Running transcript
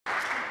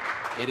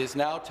It is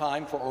now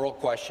time for oral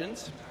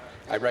questions.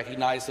 I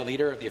recognize the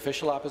Leader of the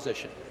Official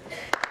Opposition.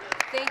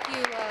 Thank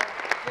you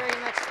very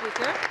much,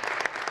 Speaker.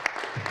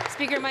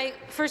 Speaker, my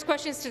first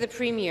question is to the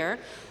Premier.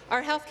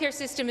 Our healthcare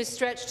system is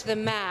stretched to the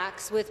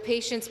max, with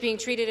patients being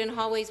treated in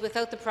hallways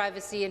without the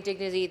privacy and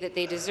dignity that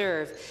they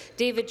deserve.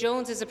 David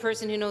Jones is a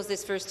person who knows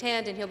this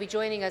firsthand, and he'll be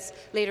joining us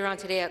later on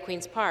today at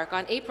Queen's Park.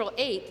 On April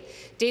 8th,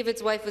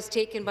 David's wife was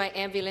taken by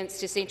ambulance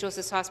to St.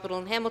 Joseph's Hospital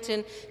in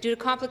Hamilton due to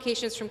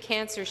complications from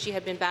cancer she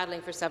had been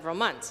battling for several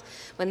months.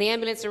 When the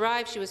ambulance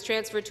arrived, she was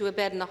transferred to a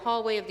bed in the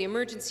hallway of the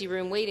emergency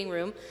room waiting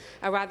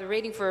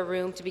for a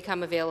room to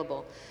become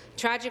available.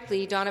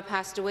 Tragically, Donna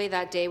passed away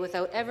that day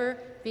without ever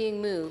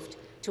being moved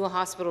to a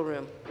hospital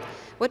room.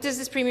 What does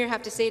this Premier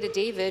have to say to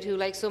David, who,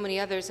 like so many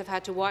others, have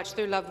had to watch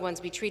their loved ones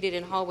be treated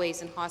in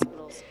hallways and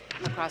hospitals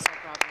across our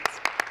province?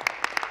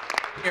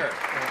 Here.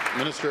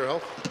 Minister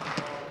of Health.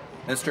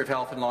 Minister of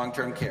Health and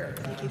Long-Term Care.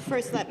 Thank you.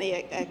 First, let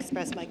me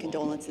express my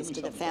condolences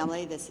to the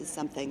family. This is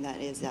something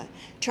that is a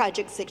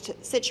tragic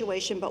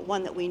situation, but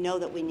one that we know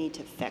that we need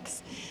to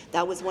fix.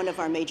 That was one of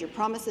our major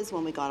promises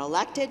when we got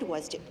elected,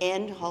 was to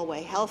end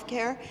hallway health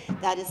care.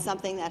 That is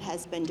something that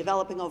has been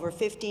developing over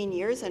 15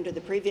 years under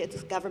the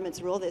previous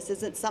government's rule. This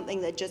isn't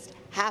something that just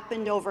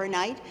happened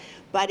overnight,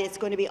 but it's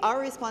going to be our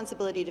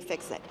responsibility to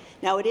fix it.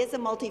 Now, it is a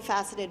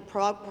multifaceted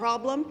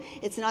problem.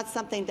 It's not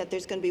something that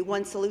there's going to be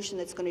one solution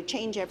that's going to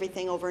change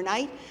everything overnight.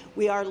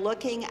 We are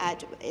looking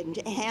at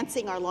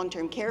enhancing our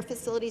long-term care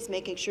facilities,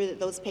 making sure that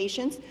those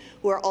patients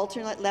who are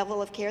alternate level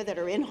of care that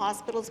are in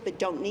hospitals but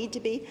don't need to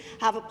be,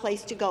 have a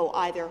place to go,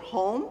 either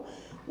home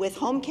with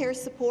home care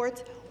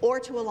support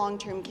or to a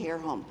long-term care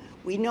home.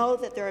 We know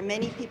that there are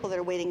many people that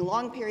are waiting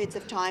long periods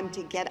of time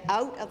to get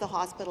out of the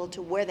hospital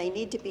to where they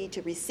need to be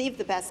to receive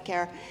the best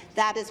care.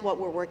 That is what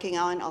we're working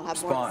on. I'll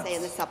have more to say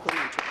in the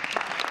supplementary.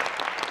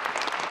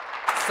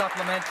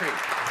 Supplementary.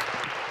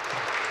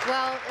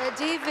 Well,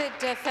 David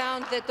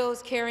found that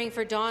those caring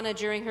for Donna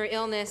during her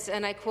illness,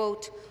 and I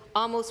quote,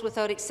 almost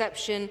without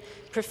exception,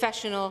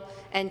 professional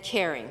and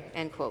caring,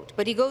 end quote.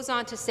 But he goes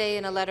on to say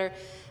in a letter,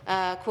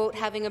 quote,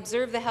 having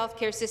observed the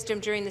healthcare system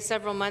during the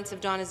several months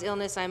of Donna's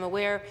illness, I am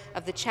aware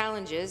of the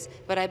challenges,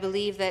 but I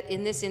believe that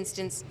in this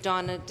instance,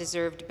 Donna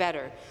deserved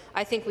better.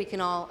 I think we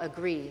can all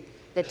agree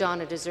that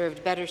Donna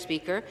deserved better,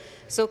 Speaker.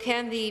 So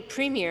can the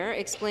Premier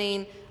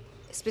explain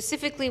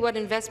specifically what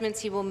investments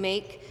he will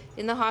make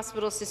in the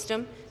hospital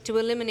system to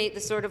eliminate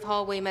the sort of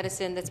hallway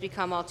medicine that's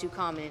become all too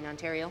common in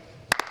Ontario?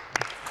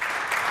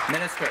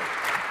 Minister.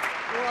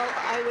 Well,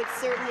 I would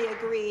certainly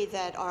agree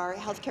that our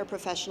healthcare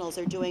professionals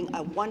are doing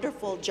a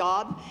wonderful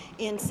job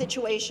in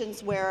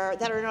situations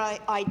that are not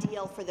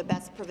ideal for the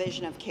best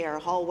provision of care,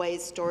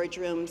 hallways, storage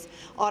rooms,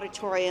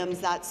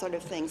 auditoriums, that sort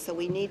of thing. So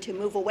we need to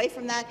move away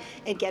from that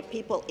and get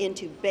people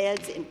into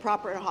beds in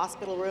proper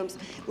hospital rooms,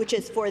 which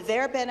is for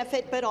their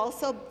benefit, but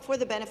also for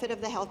the benefit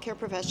of the healthcare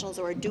professionals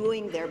who are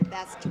doing their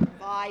best to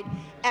provide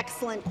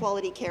excellent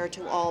quality care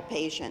to all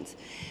patients.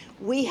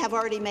 We have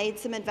already made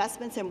some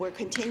investments, and we're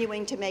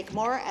continuing to make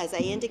more. As I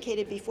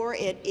indicated before,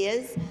 it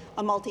is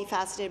a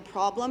multifaceted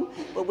problem,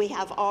 but we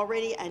have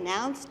already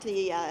announced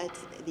the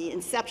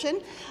inception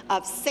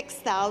of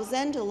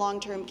 6,000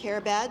 long-term care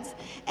beds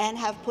and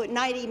have put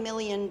 $90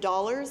 million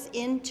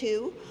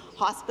into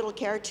hospital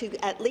care to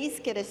at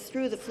least get us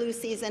through the flu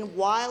season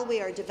while we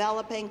are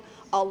developing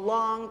a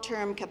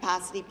long-term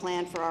capacity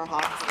plan for our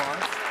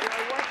hospitals.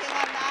 We're working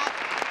on that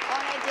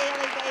on a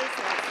daily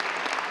basis.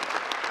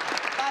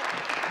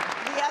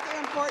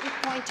 Important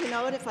point to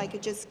note, if I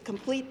could just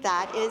complete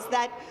that, is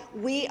that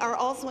we are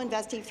also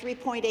investing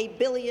 $3.8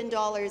 billion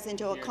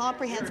into a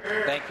comprehensive—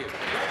 Thank you.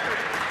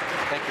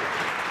 Thank you.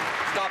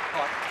 Stop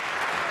clock.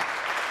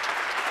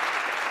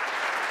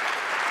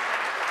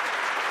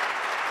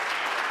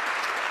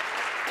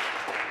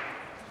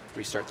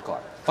 Restart the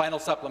clock. Final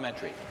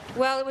supplementary.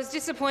 Well, it was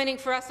disappointing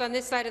for us on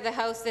this side of the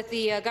House that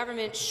the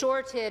government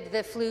shorted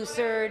the flu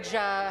surge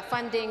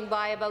funding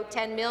by about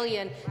 $10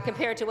 million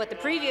compared to what the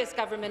previous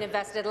government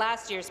invested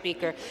last year,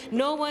 Speaker.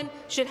 No one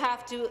should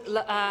have to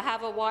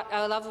have watch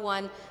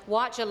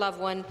a loved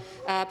one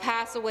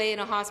pass away in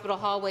a hospital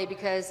hallway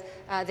because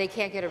they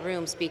can't get a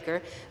room,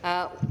 Speaker.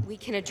 We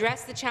can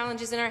address the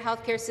challenges in our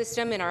healthcare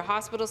system, in our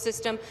hospital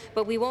system,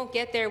 but we won't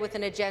get there with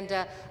an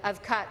agenda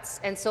of cuts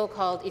and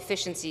so-called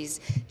efficiencies.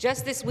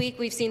 Just this week,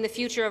 we've seen the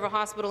future of a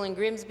hospital in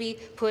Grimsby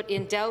put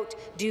in doubt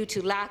due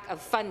to lack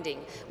of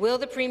funding. Will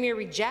the Premier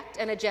reject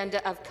an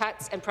agenda of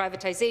cuts and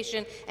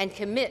privatization and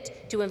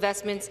commit to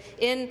investments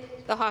in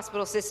the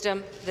hospital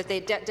system that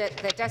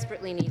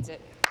desperately needs it?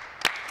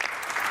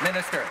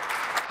 Minister.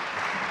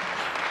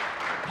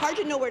 Hard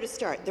to know where to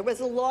start. There was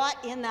a lot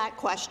in that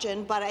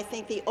question, but I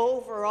think the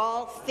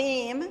overall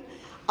theme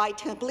I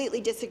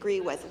completely disagree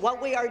with.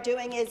 What we are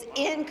doing is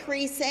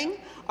increasing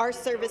our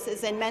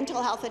services in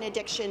mental health and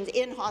addictions,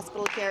 in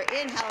hospital care,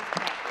 in health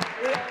care.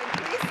 We are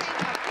increasing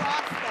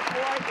across the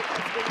board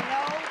because we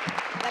know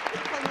that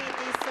people need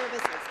these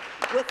services.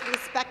 With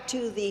respect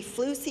to the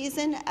flu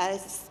season, a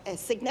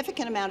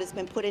significant amount has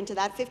been put into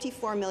that,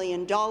 $54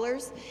 million.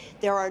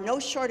 There are no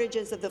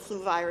shortages of the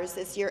flu virus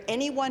this year.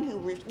 Anyone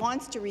who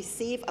wants to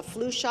receive a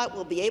flu shot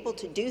will be able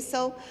to do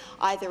so,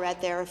 either at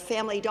their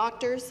family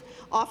doctor's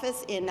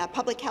office, in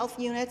public health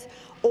units,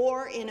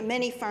 or in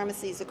many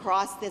pharmacies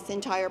across this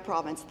entire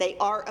province. They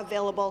are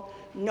available,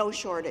 no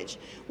shortage.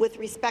 With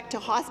respect to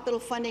hospital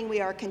funding, we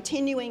are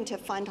continuing to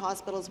fund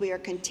hospitals. We are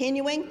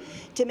continuing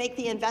to make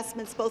the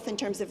investments both in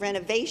terms of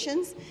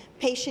renovations.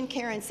 Patient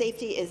care and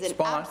safety is an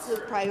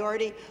absolute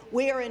priority.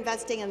 We are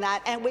investing in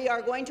that, and we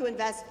are going to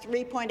invest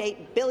 $3.8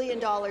 billion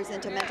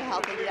into mental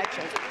health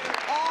injections.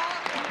 All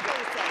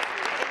inclusive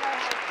in our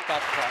health.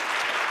 Stop the clock.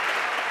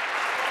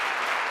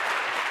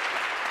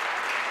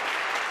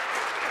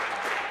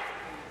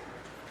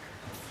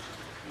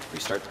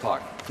 Restart the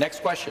clock.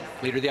 Next question,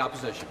 Leader of the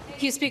Opposition.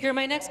 Thank you, Speaker.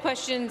 My next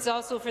question is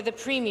also for the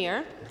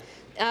Premier.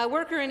 A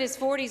worker in his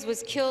 40s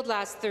was killed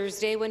last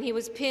Thursday when he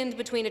was pinned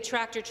between a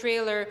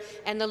tractor-trailer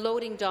and the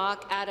loading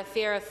dock at a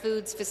Farah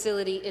Foods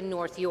facility in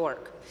North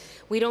York.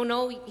 We don't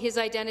know his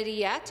identity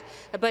yet,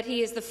 but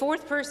he is the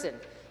fourth person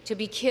to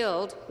be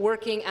killed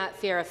working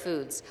at Farah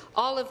Foods,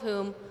 all of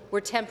whom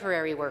were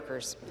temporary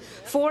workers.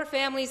 4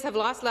 families have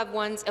lost loved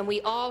ones, and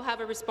we all have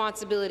a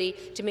responsibility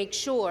to make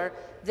sure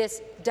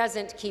this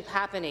doesn't keep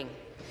happening.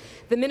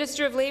 The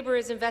Minister of Labour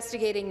is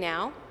investigating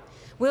now.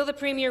 Will the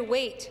Premier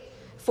wait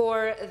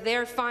for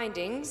their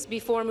findings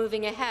before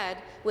moving ahead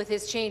with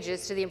his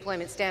changes to the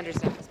Employment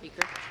Standards Act,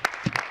 Speaker?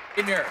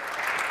 Premier.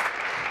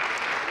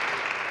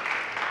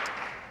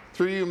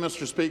 Through you,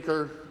 Mr.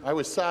 Speaker, I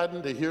was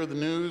saddened to hear the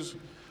news.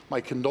 My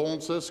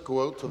condolences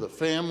go out to the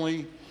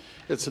family.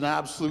 It's an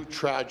absolute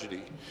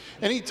tragedy.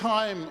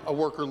 Anytime a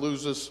worker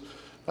loses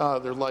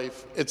their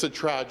life, it's a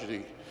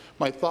tragedy.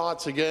 My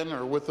thoughts, again,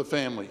 are with the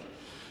family.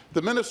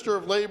 The Minister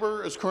of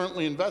Labour is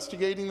currently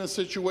investigating the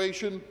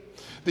situation.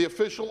 The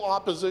official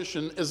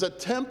opposition is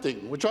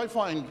attempting, which I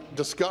find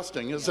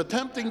disgusting, is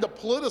attempting to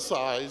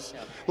politicize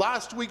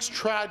last week's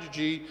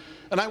tragedy,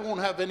 and I won't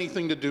have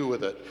anything to do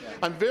with it.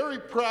 I'm very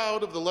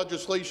proud of the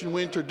legislation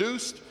we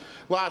introduced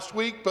last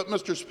week, but,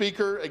 Mr.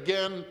 Speaker,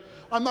 again,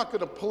 I'm not going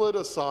to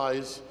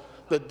politicize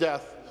the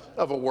death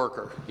of a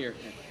worker. Here.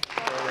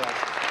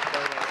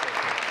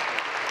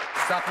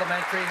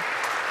 Supplementary.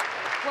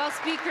 Well,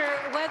 Speaker,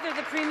 whether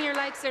the Premier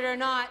likes it or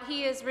not,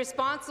 he is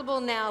responsible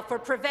now for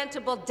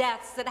preventable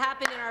deaths that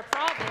happen in our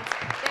province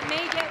that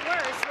may get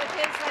worse with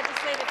his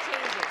legislative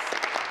changes.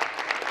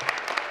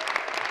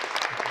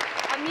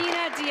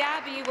 Amina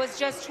Diaby was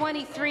just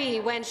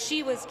 23 when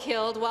she was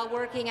killed while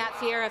working at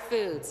Farah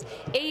Foods.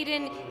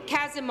 Aiden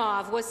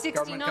Kazimov was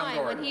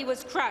 69 when he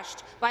was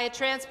crushed by a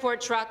transport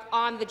truck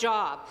on the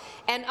job.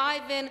 And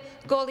Ivan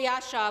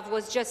Golyashov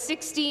was just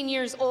 16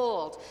 years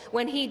old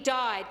when he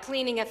died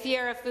cleaning a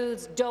Farah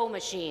Foods dough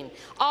machine.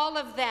 All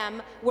of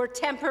them were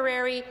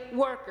temporary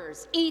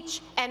workers. Each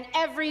and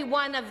every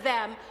one of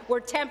them were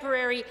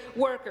temporary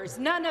workers.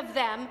 None of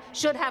them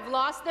should have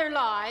lost their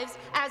lives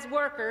as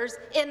workers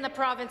in the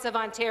province of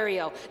Ontario.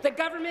 The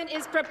government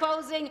is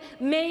proposing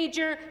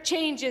major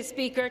changes,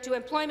 Speaker, to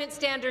employment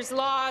standards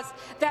laws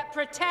that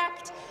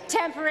protect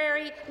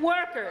temporary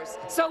workers.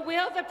 So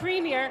will the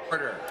Premier,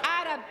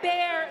 at a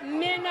bare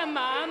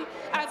minimum,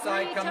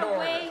 agree to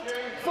wait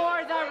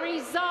for the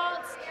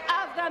results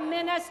of the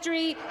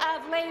Ministry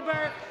of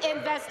Labour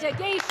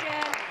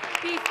investigation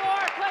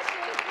before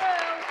pushing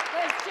through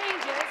his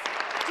changes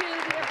to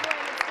the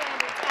Employment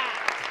Standards Act?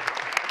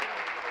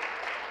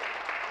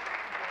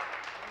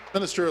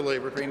 Minister of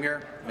Labour.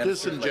 Premier.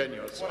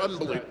 Disingenuous.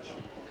 Unbelievable.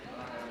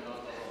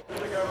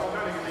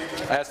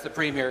 I ask the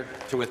Premier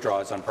to withdraw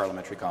his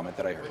unparliamentary comment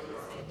that I heard.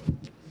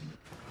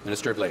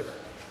 Minister of Labour.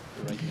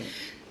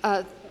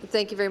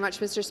 Thank you very much,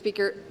 Mr.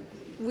 Speaker.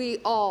 We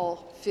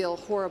all feel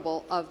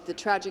horrible of the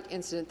tragic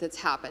incident that's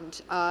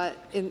happened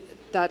in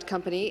that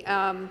company.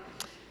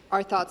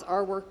 Our thoughts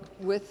are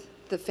with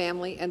the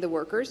family and the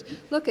workers.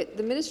 Look,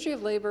 the Ministry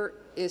of Labour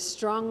is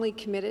strongly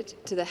committed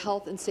to the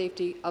health and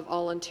safety of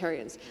all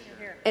Ontarians.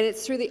 And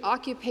it's through the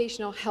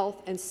Occupational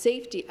Health and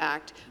Safety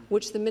Act,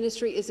 which the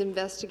ministry is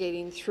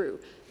investigating through,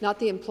 not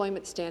the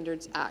Employment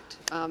Standards Act,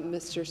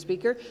 Mr.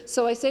 Speaker.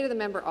 So I say to the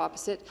member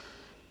opposite,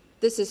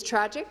 this is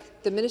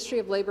tragic. The Ministry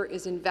of Labour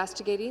is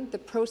investigating. The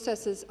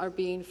processes are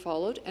being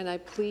followed, and I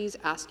please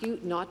ask you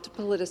not to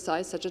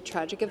politicize such a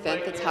tragic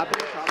event that's happened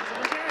in the province of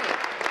Ontario.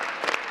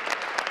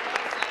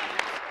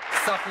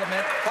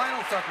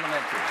 Final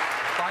supplementary.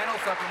 Final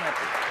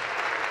supplementary.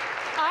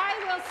 I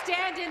will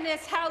stand in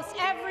this House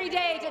every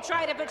day to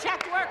try to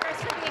protect workers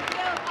from being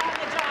killed on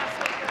the job,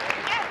 Speaker,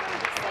 every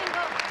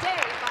single day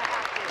if I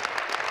have to.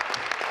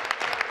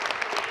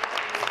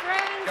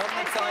 Friends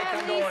and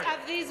families of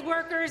these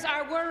workers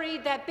are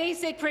worried that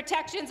basic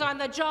protections on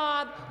the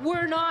job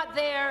were not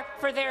there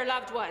for their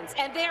loved ones,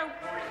 and they're.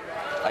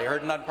 I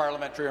heard an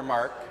unparliamentary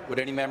remark. Would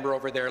any member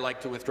over there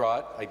like to withdraw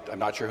it? I'm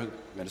not sure who.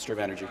 Minister of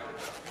Energy.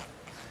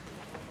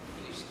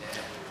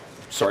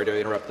 Sorry to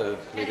interrupt the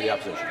Leader of the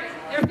Opposition.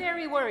 They're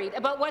very worried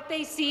about what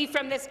they see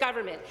from this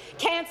government,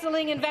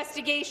 cancelling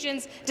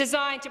investigations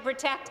designed to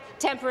protect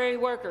temporary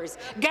workers,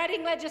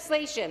 gutting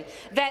legislation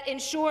that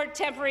ensured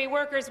temporary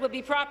workers would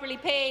be properly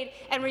paid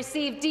and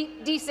receive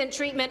decent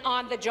treatment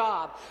on the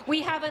job.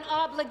 We have an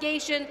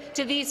obligation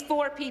to these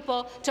 4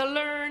 people to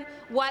learn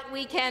what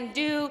we can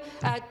do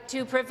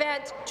to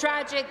prevent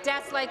tragic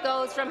deaths like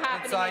those from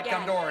happening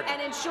again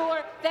and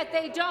ensure that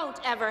they don't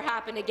ever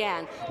happen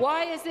again.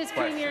 Why is this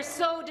Premier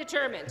so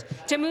determined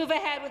to move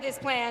ahead with his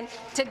plan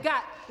to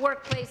gut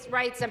workplace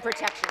rights and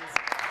protections?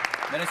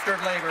 Minister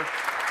of Labour.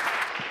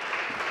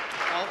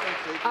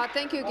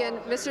 Thank you again,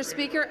 Mr.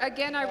 Speaker.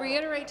 Again, I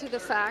reiterate to the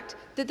fact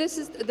that this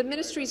is the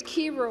ministry's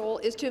key role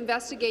is to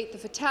investigate the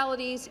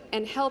fatalities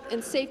and health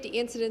and safety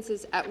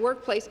incidences at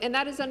workplace, and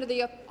that is under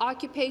the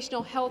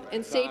Occupational Health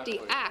and Safety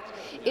Act.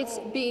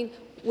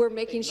 We're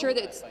making sure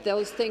that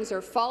those things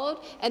are followed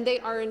and they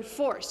are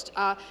enforced.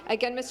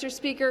 Again, Mr.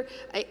 Speaker,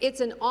 it's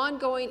an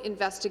ongoing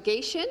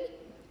investigation.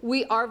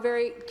 We are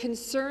very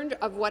concerned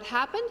of what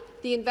happened.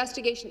 The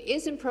investigation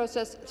is in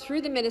process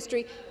through the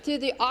ministry, through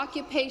the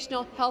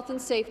Occupational Health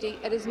and Safety.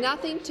 It has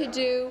nothing to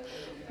do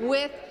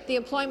with the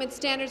Employment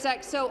Standards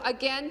Act. So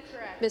again,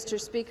 Mr.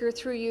 Speaker,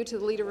 through you to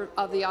the Leader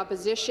of the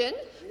Opposition,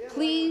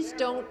 please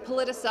don't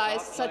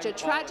politicize such a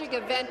tragic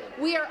event.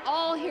 We are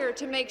all here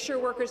to make sure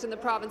workers in the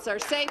province are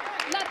safe.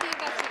 Let the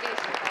investigation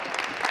follow.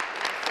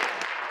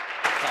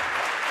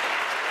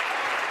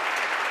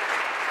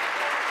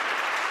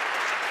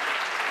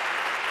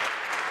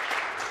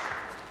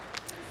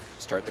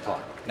 Start the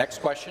clock. Next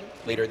question,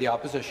 Leader of the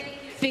Opposition.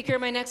 Speaker,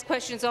 my next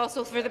question is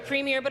also for the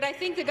Premier, but I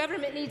think the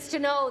government needs to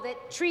know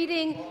that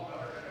treating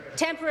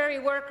temporary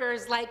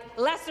workers like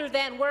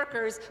lesser-than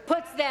workers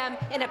puts them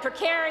in a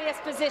precarious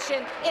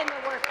position in the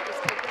workplace.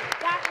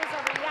 That is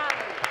a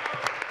reality.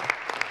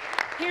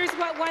 Here's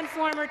what one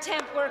former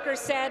temp worker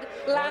said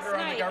last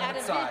night at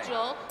a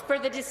vigil for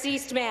the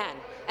deceased man.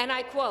 And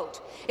I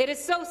quote, "It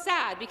is so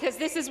sad because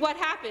this is what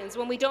happens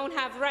when we don't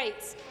have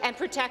rights and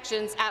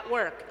protections at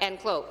work," end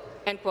quote.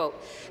 End quote.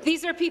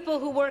 These are people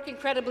who work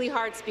incredibly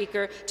hard,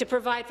 Speaker, to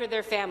provide for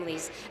their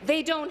families.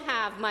 They don't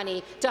have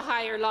money to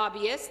hire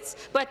lobbyists,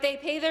 but they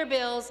pay their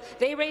bills,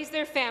 they raise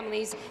their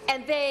families,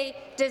 and they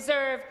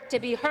deserve to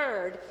be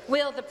heard.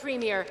 Will the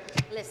Premier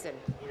listen?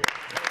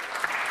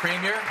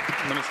 Premier.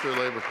 Minister of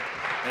Labour.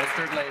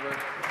 Minister of Labour.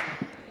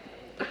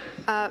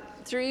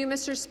 Through you,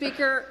 Mr.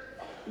 Speaker,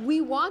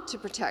 we want to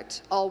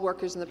protect all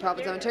workers in the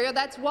province of Ontario.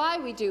 That's why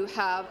we do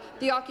have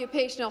the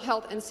Occupational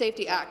Health and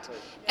Safety Act.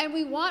 And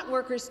we want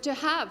workers to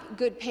have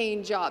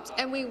good-paying jobs.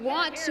 And we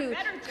want to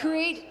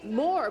create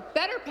more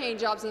better-paying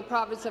jobs in the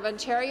province of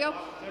Ontario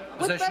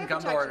with better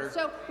protection.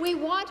 So we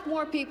want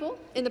more people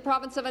in the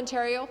province of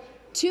Ontario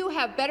to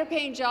have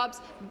better-paying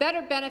jobs,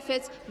 better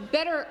benefits,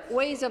 better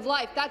ways of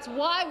life. That's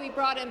why we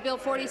brought in Bill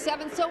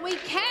 47, so we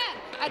can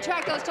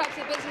attract those types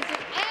of businesses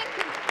and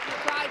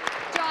provide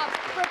jobs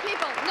for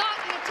people, not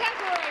in a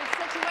temporary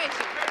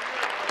situation.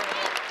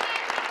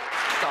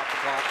 Stop the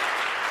clock.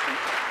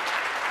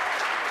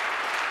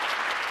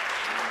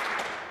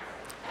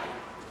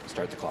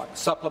 Start the clock.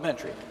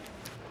 Supplementary.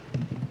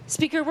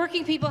 Speaker,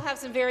 working people have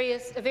some very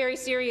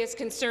serious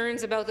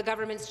concerns about the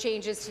government's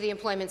changes to the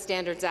Employment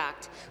Standards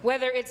Act,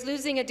 whether it's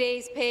losing a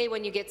day's pay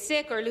when you get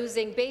sick or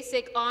losing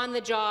basic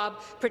on-the-job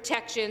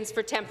protections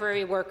for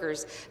temporary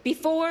workers.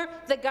 Before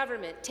the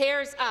government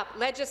tears up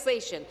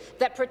legislation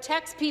that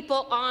protects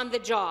people on the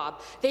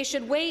job, they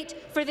should wait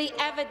for the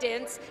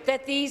evidence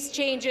that these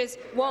changes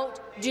won't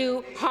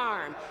do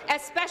harm,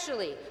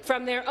 especially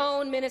from their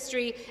own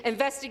ministry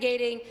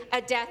investigating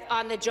a death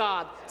on the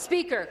job.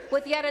 Speaker,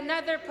 with yet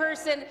another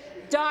person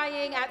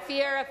dying at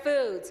Fiera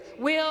Foods,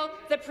 will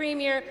the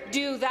Premier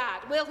do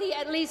that? Will he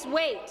at least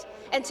wait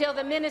until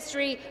the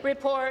ministry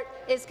report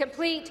is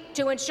complete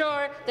to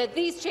ensure that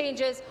these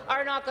changes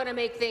are not going to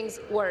make things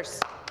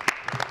worse?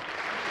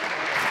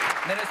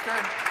 Minister.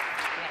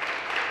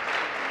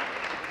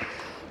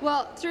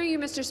 Well, through you,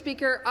 Mr.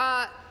 Speaker,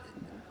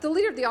 the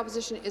Leader of the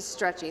Opposition is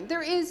stretching.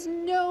 There is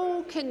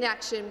no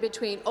connection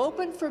between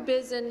Open for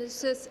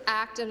Businesses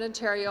Act in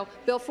Ontario,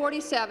 Bill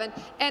 47,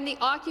 and the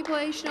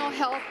Occupational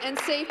Health and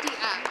Safety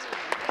Act.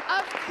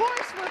 Of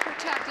course we're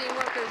protecting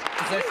workers.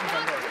 We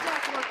want to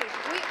protect workers.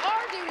 We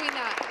are doing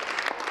that.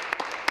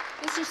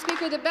 Mr.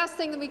 Speaker, the best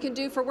thing that we can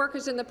do for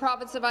workers in the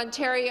province of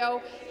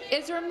Ontario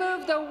is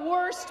remove the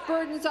worst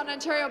burdens on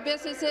Ontario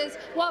businesses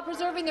while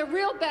preserving the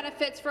real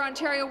benefits for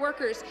Ontario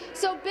workers.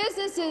 So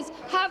businesses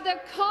have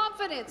the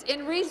confidence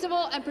in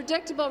reasonable and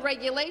predictable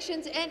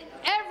regulations, and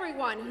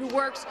everyone who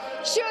works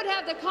should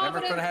have the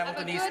confidence of a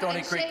good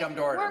and safe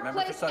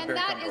workplace, and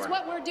that is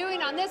what we're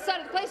doing on this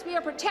side of the place. We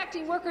are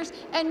protecting workers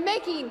and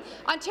making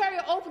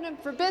Ontario open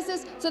for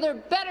business so there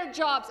are better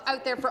jobs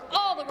out there for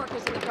all the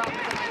workers in the province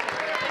of Ontario.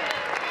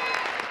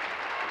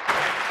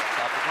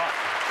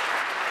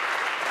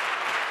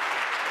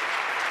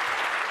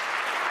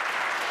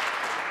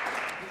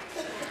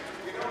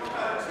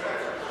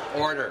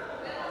 Order.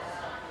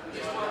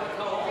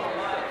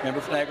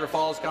 Member for Niagara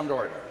Falls, come to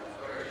order.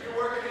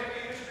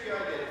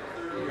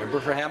 Member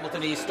for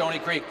Hamilton East, Stony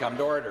Creek, come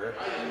to order.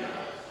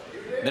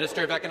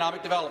 Minister of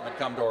Economic Development,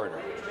 come to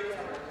order.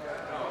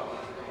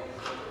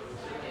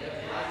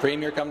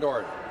 Premier, come to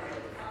order.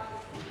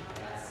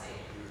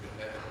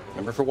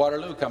 Member for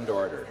Waterloo, come to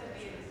order.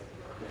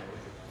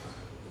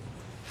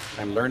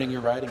 I'm learning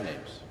your riding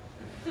names.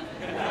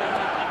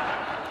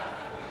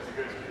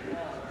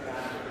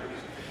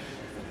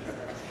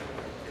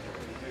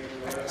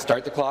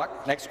 Start the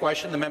clock. Next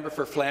question, the member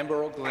for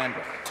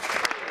Flamborough-Glanbrook.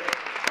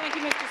 Thank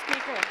you, Mr.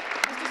 Speaker.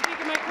 Mr.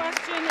 Speaker, my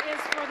question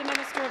is for the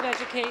Minister of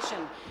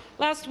Education.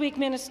 Last week,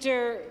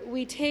 Minister,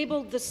 we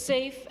tabled the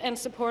Safe and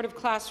Supportive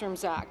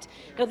Classrooms Act.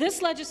 Now,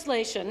 this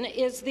legislation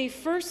is the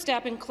first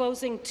step in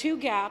closing 2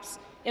 gaps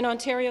in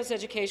Ontario's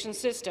education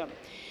system.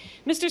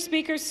 Mr.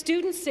 Speaker,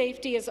 student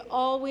safety is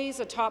always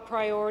a top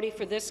priority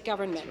for this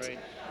government. Right.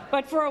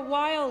 But for a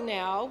while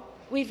now,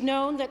 we've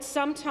known that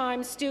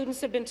sometimes students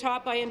have been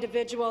taught by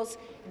individuals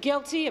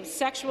guilty of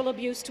sexual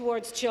abuse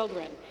towards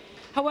children.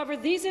 However,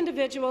 these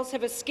individuals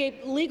have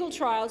escaped legal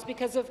trials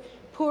because of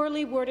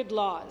poorly worded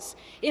laws.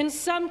 In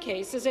some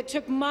cases, it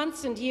took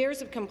months and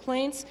years of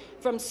complaints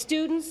from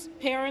students,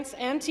 parents,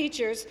 and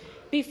teachers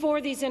before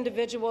these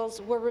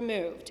individuals were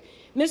removed.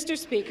 Mr.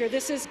 Speaker,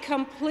 this is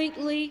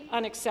completely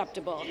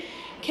unacceptable.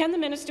 Can the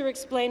minister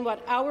explain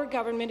what our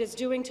government is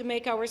doing to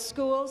make our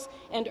schools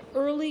and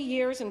early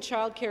years and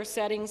childcare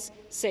settings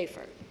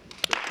safer?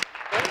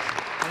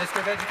 Minister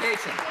of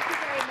Education. Thank you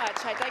very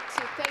much. I'd like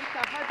to thank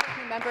the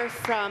hardworking member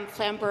from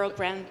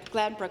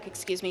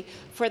Flamborough-Glanbrook,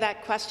 for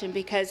that question,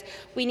 because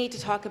we need to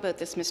talk about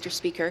this, Mr.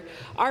 Speaker.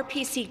 Our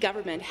PC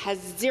government has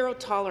zero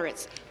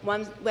tolerance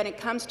when it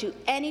comes to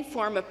any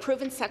form of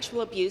proven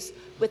sexual abuse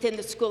within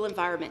the school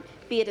environment,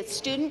 be it a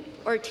student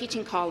or a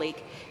teaching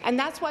colleague. And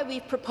that's why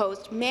we've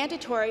proposed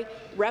mandatory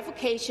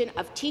revocation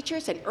of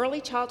teachers and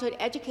early childhood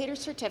educator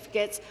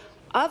certificates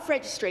of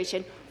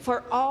registration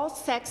for all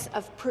acts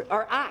of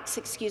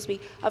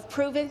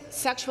proven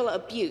sexual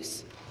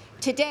abuse.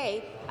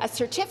 Today, a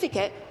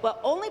certificate will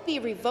only be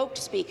revoked,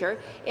 Speaker,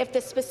 if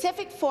the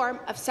specific form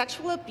of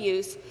sexual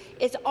abuse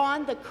is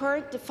on the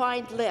current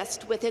defined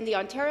list within the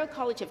Ontario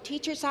College of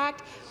Teachers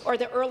Act or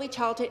the Early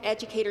Childhood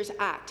Educators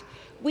Act.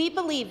 We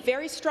believe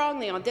very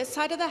strongly on this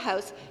side of the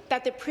House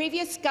that the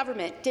previous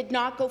government did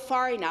not go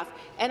far enough,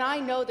 and I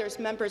know there's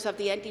members of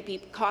the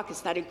NDP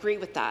caucus that agree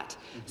with that.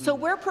 So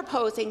we're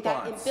proposing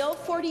that in Bill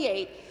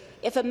 48,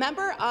 if a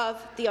member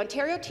of the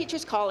Ontario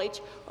Teachers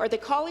College or the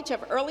College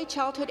of Early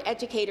Childhood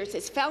Educators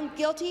is found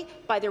guilty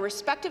by the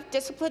respective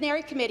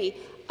disciplinary committee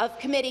of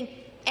committing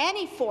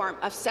any form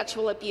of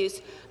sexual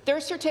abuse, their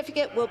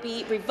certificate will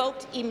be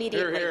revoked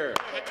immediately. Hear, hear.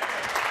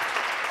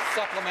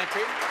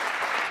 Supplementary.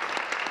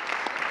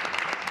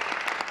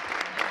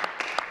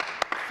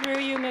 Through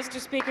you, Mr.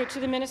 Speaker, to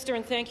the minister,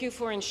 and thank you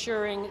for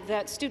ensuring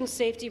that student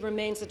safety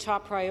remains a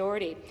top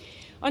priority.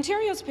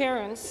 Ontario's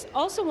parents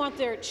also want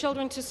their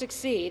children to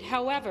succeed.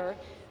 However,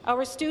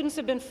 our students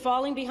have been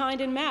falling behind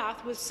in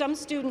math, with some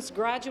students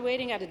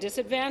graduating at a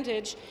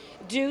disadvantage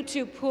due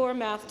to poor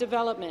math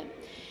development.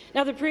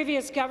 Now, the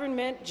previous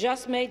government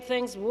just made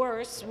things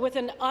worse with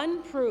an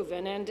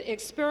unproven and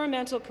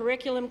experimental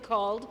curriculum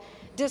called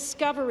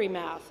Discovery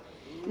Math.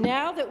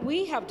 Now that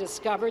we have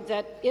discovered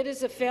that it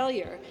is a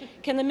failure,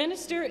 can the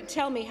minister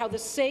tell me how the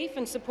Safe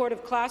and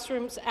Supportive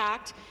Classrooms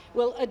Act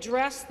will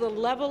address the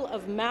level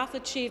of math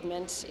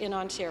achievement in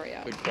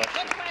Ontario? Good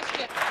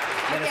question.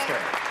 Minister.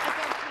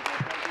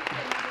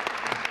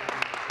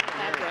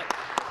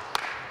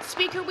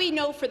 Speaker, we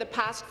know for the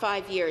past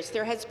 5 years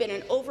there has been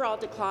an overall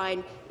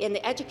decline in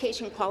the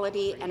education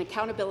quality and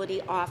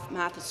accountability of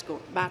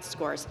math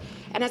scores.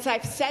 And as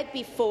I've said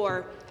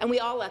before, and we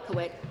all echo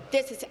it,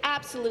 this is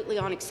absolutely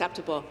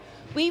unacceptable.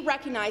 We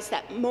recognize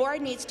that more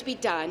needs to be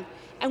done,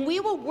 and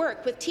we will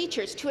work with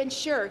teachers to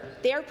ensure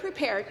they are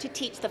prepared to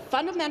teach the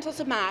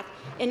fundamentals of math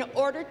in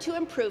order to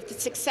improve the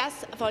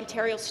success of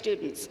Ontario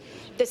students.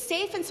 The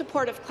Safe and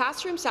Supportive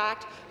Classrooms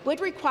Act would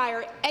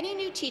require any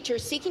new teacher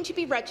seeking to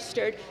be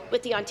registered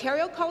with the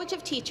Ontario College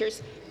of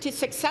Teachers to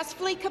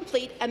successfully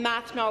complete a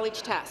math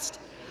knowledge test.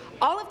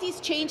 All of these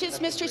changes,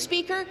 Mr.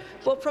 Speaker,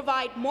 will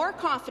provide more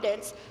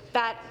confidence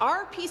that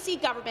our PC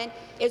government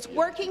is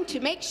working to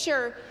make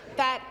sure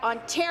that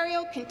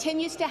Ontario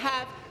continues to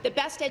have the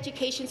best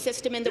education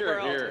system in the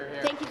world. Here.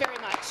 Thank you very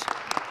much.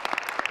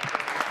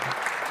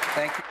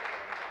 Thank you.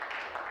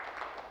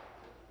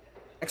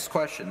 Next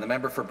question, the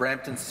member for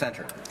Brampton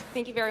Centre.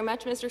 Thank you very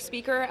much, Mr.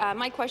 Speaker.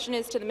 My question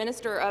is to the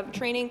Minister of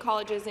Training,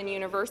 Colleges and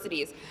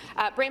Universities.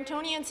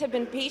 Bramptonians have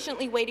been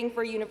patiently waiting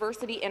for a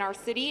university in our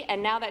city,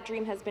 and now that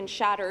dream has been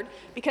shattered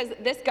because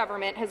this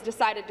government has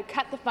decided to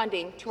cut the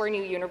funding to our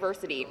new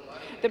university.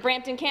 The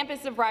Brampton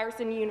campus of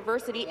Ryerson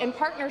University, in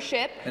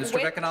partnership Minister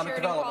with of Economic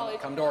Sheridan Development,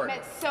 College, come to order.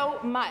 meant so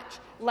much,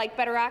 like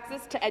better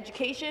access to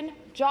education,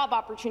 job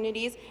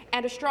opportunities,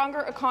 and a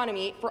stronger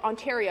economy for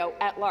Ontario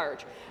at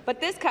large.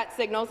 But this cut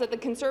signals that the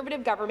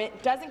Conservative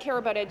government doesn't care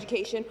about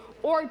education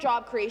or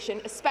job creation,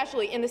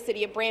 especially in the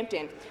city of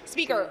Brampton.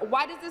 Speaker,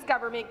 why does this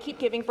government keep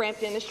giving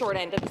Brampton the short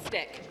end of the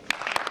stick?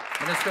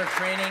 Minister of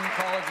Training,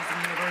 Colleges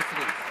and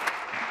Universities.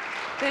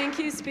 Thank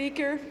you,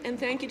 Speaker, and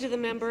thank you to the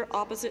member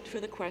opposite for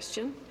the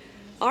question.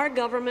 Our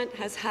government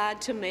has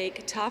had to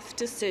make tough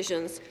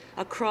decisions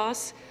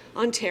across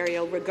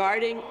Ontario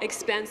regarding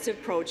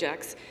expensive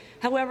projects.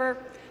 However,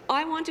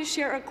 I want to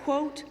share a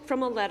quote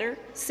from a letter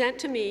sent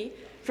to me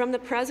from the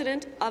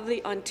President of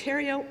the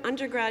Ontario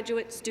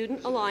Undergraduate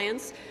Student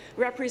Alliance,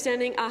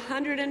 representing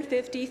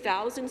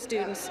 150,000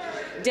 students,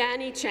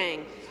 Danny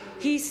Chang.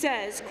 He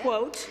says,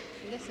 quote,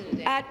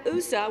 "At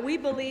USA, we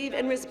believe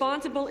in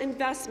responsible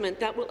investment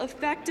that will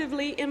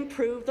effectively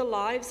improve the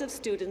lives of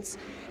students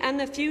and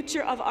the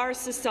future of our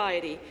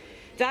society.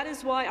 That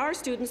is why our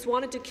students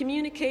wanted to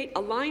communicate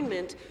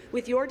alignment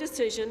with your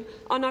decision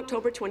on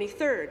October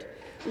 23rd.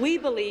 We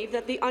believe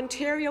that the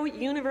Ontario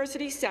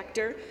university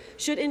sector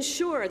should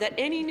ensure that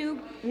any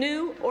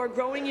new or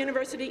growing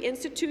university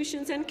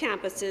institutions and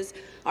campuses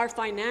are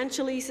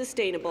financially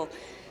sustainable."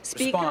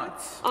 Speaker,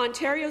 Response.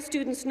 Ontario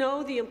students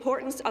know the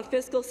importance of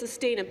fiscal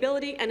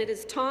sustainability, and it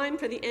is time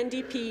for the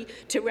NDP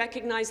to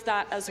recognize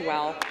that as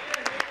well.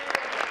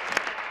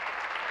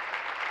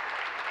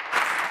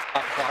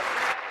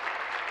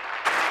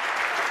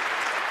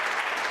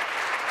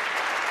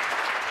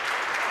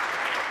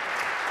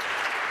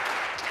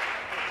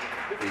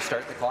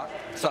 Restart the clock.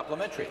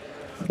 Supplementary.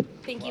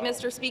 Thank you,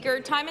 Mr. Speaker.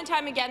 Time and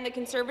time again, the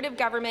Conservative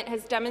government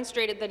has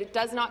demonstrated that it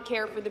does not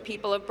care for the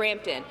people of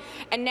Brampton.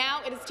 And now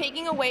it is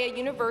taking away a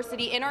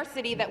university in our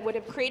city that would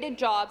have created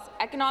jobs,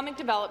 economic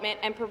development,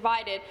 and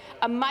provided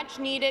a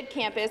much-needed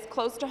campus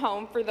close to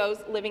home for those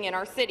living in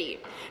our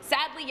city.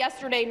 Sadly,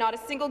 yesterday, not a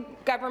single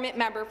government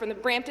member from the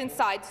Brampton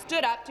side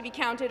stood up to be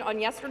counted on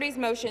yesterday's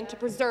motion to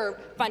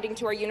preserve funding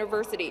to our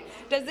university.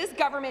 Does this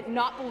government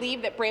not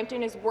believe that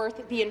Brampton is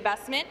worth the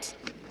investment?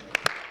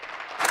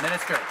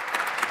 Minister.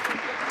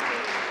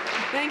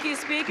 Thank you,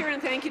 Speaker,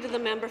 and thank you to the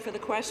member for the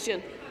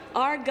question.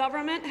 Our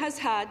government has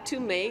had to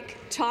make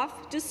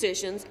tough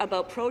decisions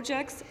about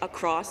projects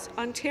across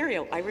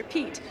Ontario. I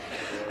repeat,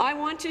 I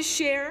want to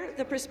share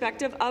the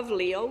perspective of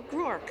Leo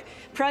Groark,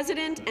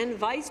 President and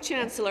Vice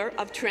Chancellor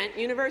of Trent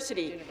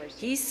University.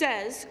 He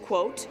says,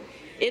 quote,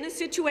 "In a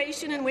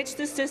situation in which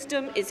the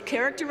system is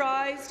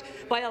characterized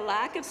by a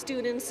lack of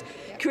students,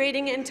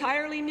 creating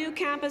entirely new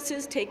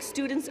campuses takes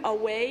students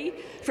away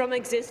from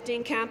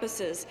existing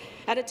campuses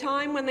at a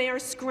time when they are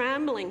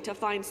scrambling to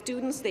find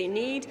students they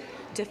need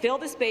to fill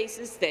the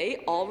spaces they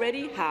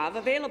already have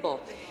available."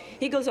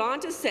 He goes on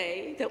to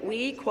say that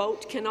we,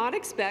 quote, "cannot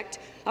expect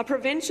a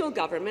provincial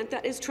government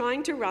that is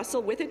trying to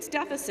wrestle with its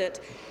deficit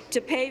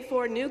to pay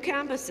for new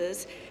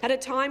campuses at a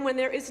time when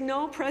there is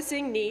no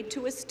pressing need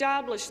to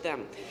establish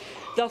them.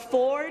 The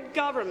Ford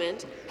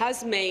government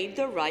has made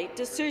the right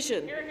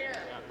decision,"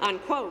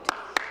 unquote.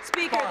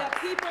 Speaker, the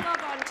people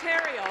of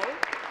Ontario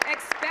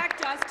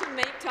expect us to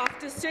make tough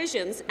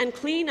decisions and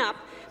clean up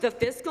the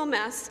fiscal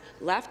mess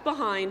left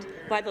behind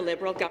by the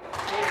Liberal government.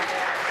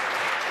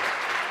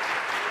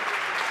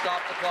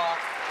 Stop the clock.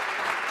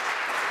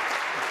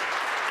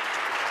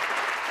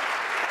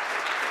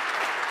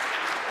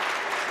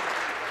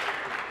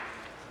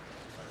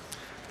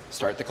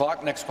 Start the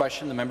clock. Next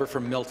question, the member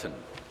from Milton.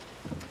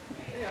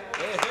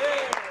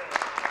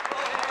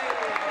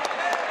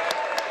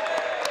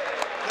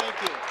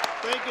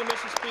 Thank you,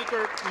 Mr.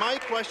 Speaker. My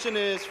question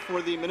is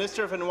for the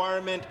Minister of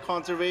Environment,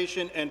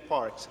 Conservation and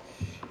Parks.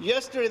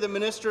 Yesterday, the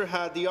minister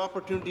had the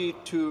opportunity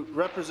to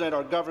represent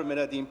our government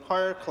at the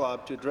Empire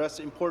Club to address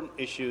important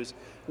issues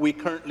we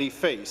currently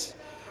face.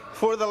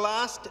 For the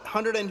last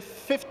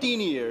 115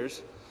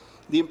 years,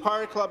 the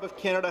Empire Club of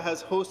Canada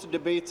has hosted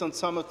debates on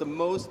some of the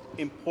most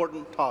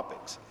important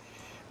topics.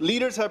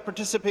 Leaders have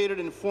participated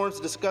in forums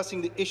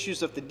discussing the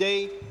issues of the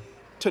day.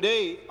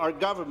 Today, our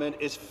government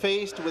is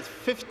faced with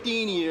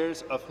 15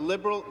 years of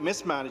Liberal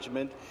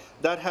mismanagement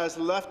that has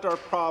left our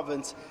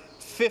province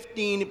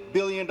 $15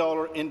 billion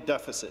in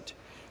deficit.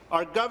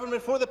 Our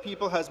government for the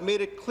people has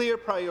made it clear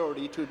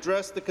priority to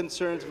address the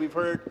concerns we've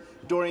heard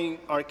during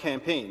our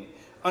campaign.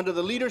 Under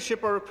the leadership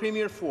of our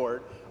Premier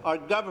Ford, our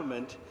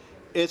government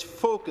is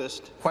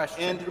focused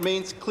and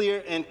remains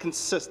clear and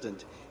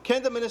consistent.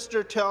 Can the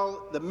minister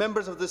tell the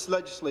members of this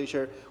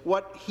legislature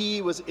what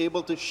he was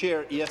able to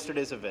share at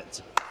yesterday's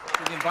events?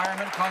 For the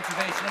Environment,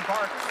 Conservation and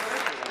Parks.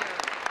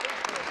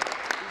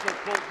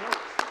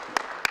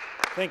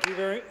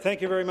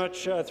 Thank you very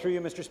much, through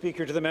you, Mr.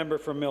 Speaker, to the member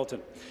from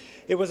Milton.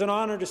 It was an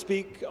honour to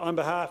speak on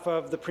behalf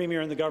of the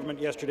Premier and the government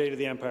yesterday to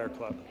the Empire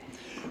Club.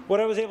 What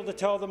I was able to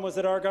tell them was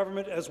that our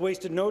government has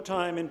wasted no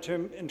time in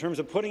terms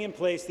of putting in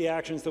place the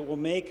actions that will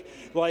make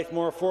life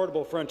more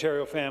affordable for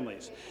Ontario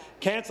families.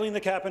 Cancelling the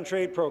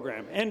cap-and-trade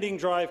program, ending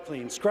Drive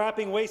Clean,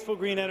 scrapping Wasteful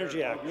Green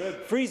Energy Act,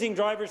 freezing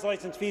driver's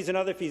licence fees and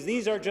other fees.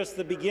 These are just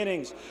the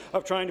beginnings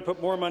of trying to put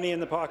more money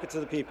in the pockets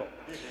of the people.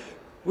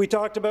 We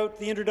talked about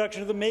the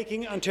introduction of the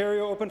Making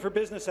Ontario Open for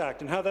Business Act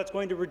and how that's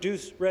going to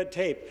reduce red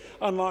tape,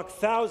 unlock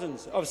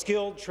thousands of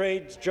skilled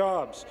trades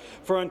jobs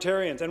for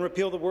Ontarians, and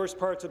repeal the worst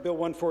parts of Bill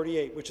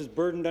 148, which has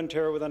burdened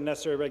Ontario with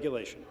unnecessary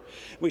regulation.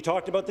 We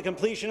talked about the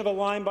completion of a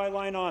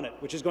line-by-line audit,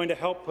 which is going to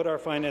help put our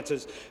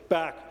finances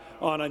back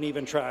on an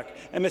even track.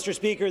 And, Mr.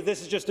 Speaker,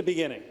 this is just a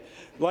beginning.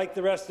 Like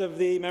the rest of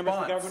the members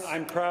of the government,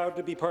 I'm proud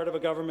to be part of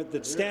a government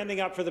that's standing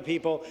up for the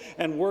people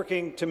and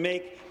working to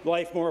make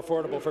life more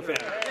affordable for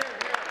families.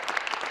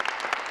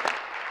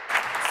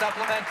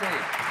 Supplementary.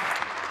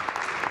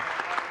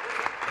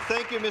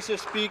 Thank you, Mr.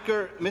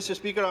 Speaker. Mr.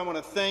 Speaker, I want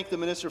to thank the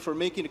Minister for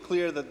making it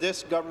clear that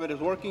this government is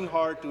working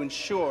hard to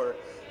ensure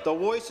the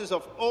voices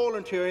of all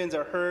Ontarians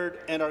are heard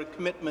and our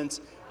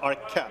commitments are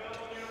kept.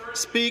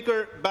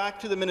 Speaker, back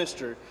to the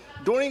Minister.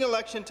 During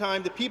election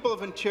time, the people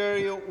of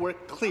Ontario were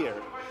clear.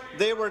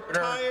 They were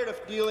tired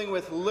of dealing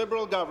with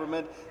Liberal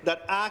government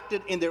that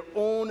acted in their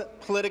own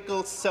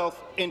political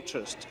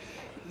self-interest.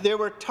 They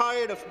were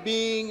tired of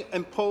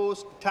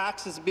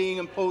taxes being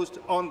imposed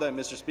on them,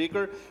 Mr.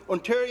 Speaker.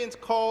 Ontarians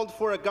called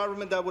for a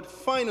government that would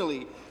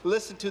finally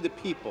listen to the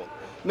people.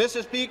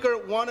 Mr. Speaker,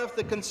 one of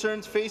the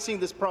concerns facing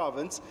this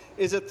province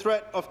is a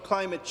threat of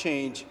climate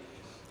change.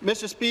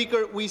 Mr.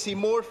 Speaker, we see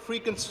more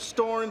frequent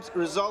storms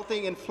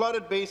resulting in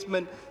flooded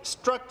basement,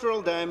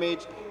 structural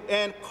damage,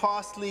 and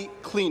costly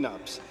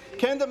cleanups.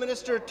 Can the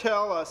minister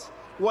tell us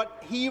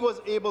what he was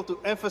able to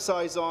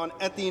emphasize on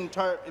at the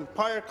entire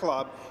Empire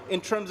Club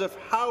in terms of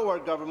how our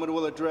government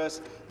will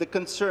address the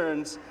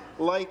concerns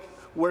like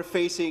we're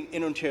facing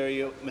in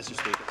Ontario, Mr.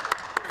 Speaker?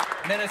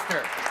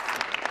 Minister.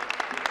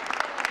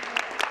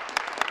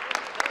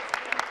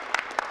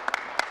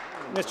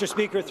 Mr.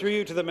 Speaker, through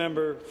you to the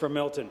member from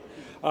Milton.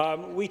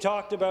 We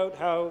talked about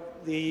how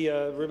the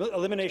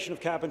elimination of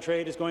cap and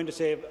trade is going to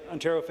save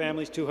Ontario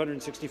families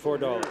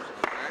 $264.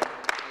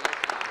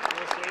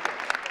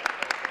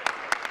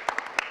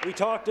 We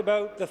talked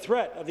about the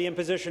threat of the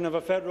imposition of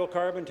a federal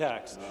carbon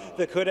tax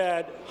that could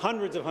add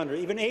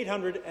even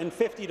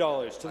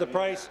 $850 to the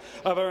price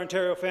of our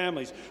Ontario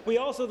families. We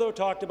also, though,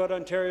 talked about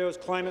Ontario's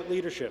climate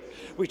leadership.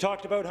 We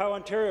talked about how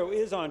Ontario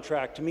is on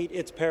track to meet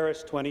its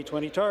Paris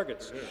 2020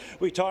 targets.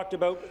 We talked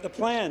about the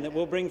plan that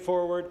we'll bring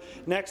forward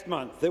next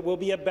month, that will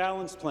be a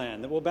balanced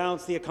plan, that will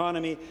balance the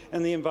economy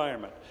and the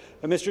environment.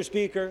 Mr.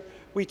 Speaker,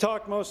 we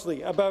talked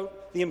mostly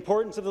about the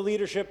importance of the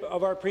leadership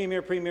of our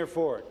Premier, Premier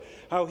Ford,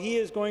 how he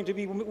is going to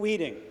be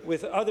meeting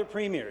with other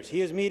premiers. He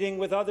is meeting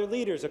with other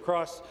leaders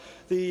across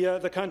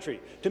the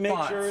country to make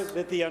sure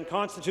that the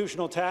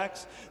unconstitutional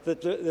tax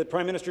that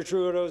Prime Minister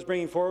Trudeau is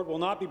bringing forward will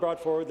not be brought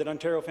forward, that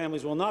Ontario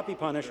families will not be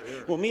punished,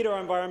 will meet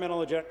our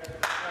environmental objectives.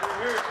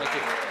 Thank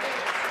you.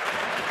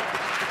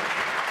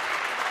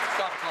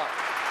 Stop the clock.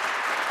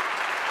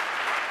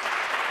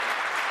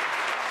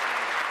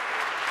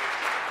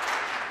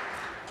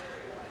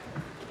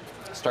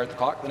 Start the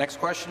clock. The next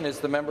question is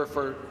the member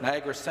for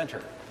Niagara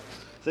Centre.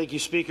 Thank you,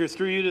 Speaker.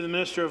 Through you to the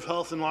Minister of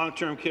Health and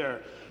Long-Term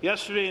Care.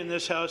 Yesterday in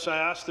this House, I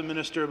asked the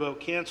Minister about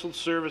cancelled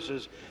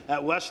services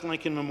at West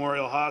Lincoln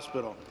Memorial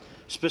Hospital,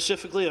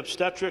 specifically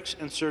obstetrics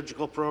and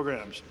surgical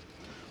programs.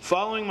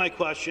 Following my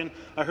question,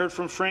 I heard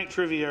from Frank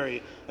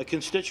Trivieri, a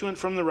constituent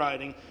from the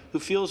riding, who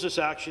feels this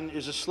action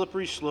is a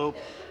slippery slope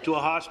to a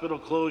hospital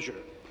closure.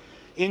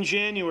 In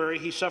January,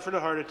 he suffered a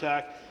heart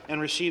attack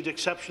and received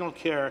exceptional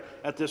care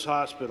at this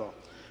hospital.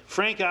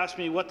 Frank asked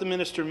me what the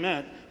minister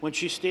meant when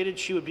she stated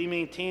she would be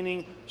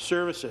maintaining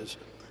services,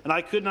 and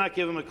I could not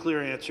give him a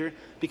clear answer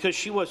because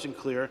she wasn't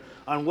clear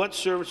on what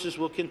services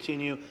will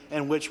continue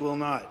and which will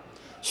not.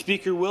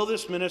 Speaker, will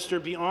this minister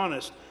be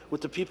honest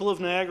with the people of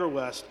Niagara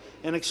West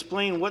and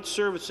explain what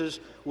services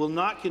will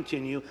not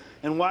continue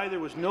and why there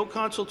was no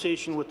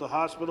consultation with the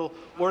hospital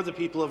or the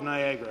people of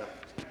Niagara?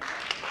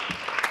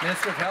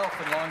 Minister of Health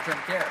and Long-Term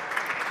Care.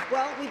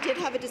 Well, we did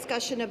have a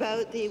discussion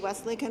about the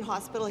West Lincoln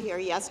Hospital here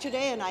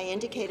yesterday, and I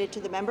indicated to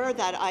the member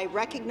that I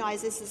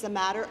recognize this is a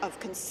matter of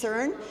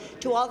concern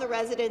to all the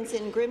residents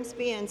in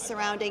Grimsby and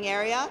surrounding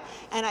area,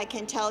 and I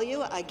can tell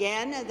you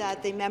again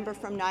that the member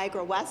from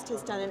Niagara West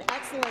has done an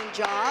excellent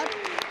job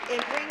in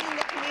bringing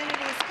the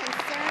community's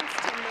concerns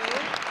to me,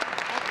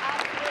 an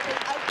absolutely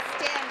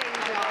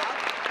outstanding job.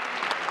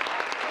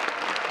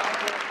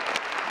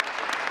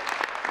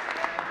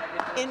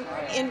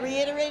 In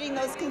reiterating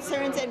those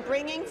concerns and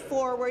bringing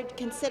forward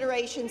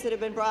considerations that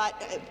have been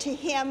brought to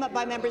him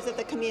by members of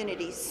the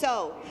community.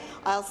 So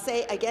I'll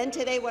say again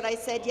today what I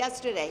said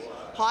yesterday.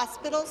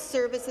 Hospital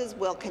services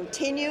will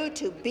continue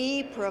to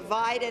be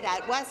provided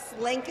at West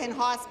Lincoln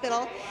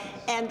Hospital,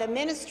 and the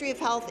Ministry of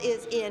Health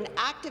is in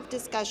active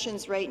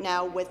discussions right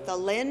now with the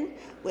LHIN,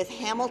 with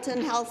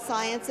Hamilton Health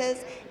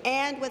Sciences,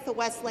 and with the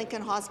West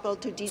Lincoln Hospital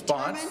to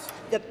determine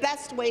the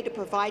best way to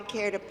provide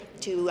care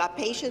to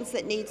patients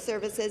that need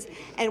services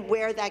and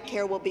where that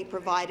care will be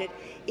provided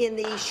in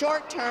the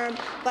short term.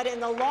 But in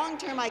the long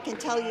term, I can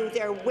tell you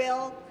there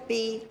will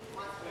be.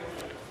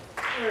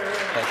 Thank you.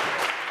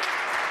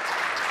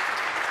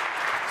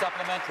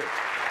 Supplementary.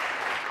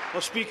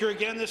 Well, Speaker,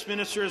 again, this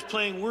minister is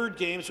playing word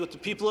games with the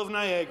people of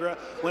Niagara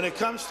when it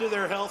comes to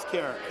their health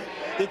care.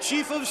 The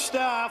Chief of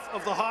Staff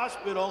of the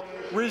hospital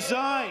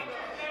resigned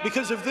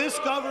because of this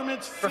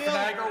government's failure for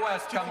Niagara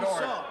West, to come to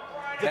order. consult.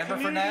 Member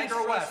for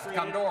Niagara West,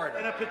 come to order.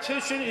 And a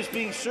petition is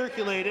being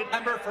circulated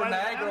Member for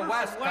Niagara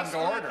West, come to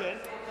order.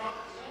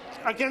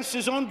 Against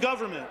his own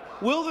government.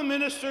 Will the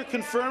minister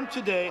confirm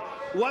today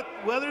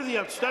whether the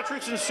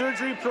obstetrics and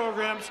surgery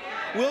programs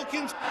will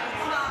continue?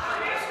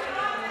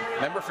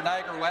 Member for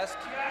Niagara West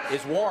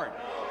is warned.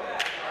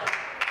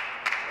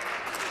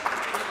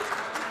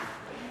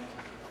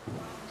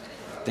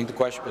 I think the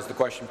question was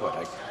put.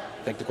 I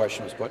think the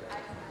question was put.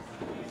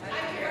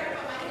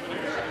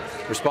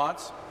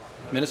 Response,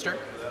 Minister.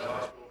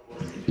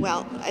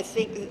 Well, I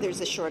think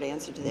there's a short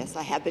answer to this.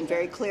 I have been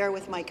very clear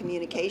with my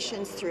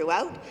communications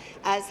throughout,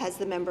 as has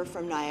the member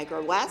from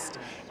Niagara West,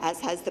 as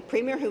has the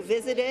Premier who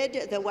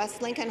visited the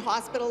West Lincoln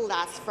Hospital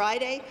last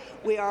Friday.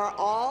 We are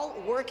all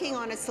working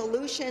on a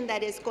solution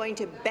that is going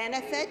to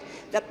benefit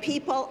the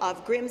people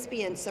of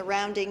Grimsby and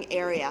surrounding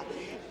area.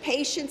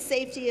 Patient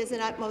safety is an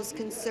utmost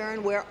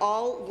concern. We're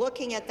all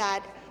looking at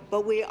that,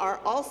 but we are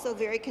also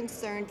very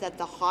concerned that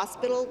the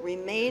hospital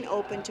remain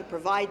open to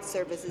provide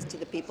services to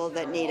the people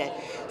that need it.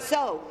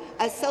 So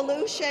a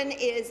solution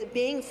is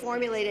being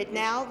formulated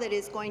now that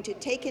is going to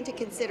take into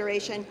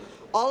consideration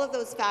all of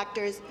those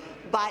factors,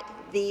 but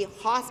the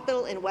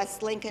hospital in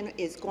West Lincoln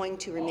is going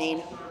to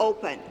remain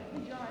open.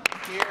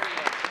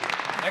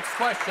 Next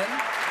question,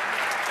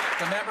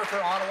 the member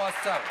for Ottawa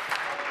South.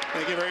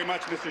 Thank you very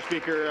much, Mr.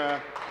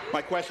 Speaker.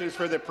 My question is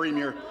for the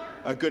Premier.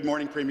 Good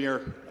morning,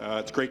 Premier.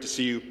 It's great to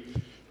see you.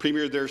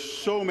 Premier, there's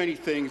so many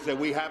things that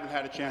we haven't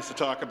had a chance to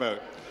talk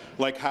about,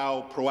 like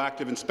how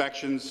proactive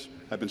inspections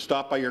have been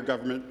stopped by your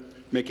government,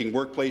 making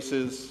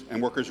workplaces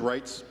and workers'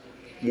 rights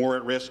more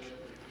at risk,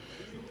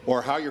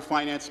 or how your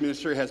finance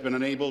minister has been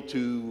unable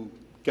to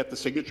get the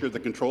signature of the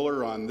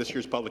controller on this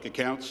year's public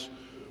accounts,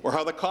 or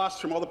how the costs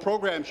from all the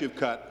programs you've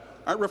cut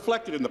aren't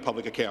reflected in the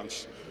public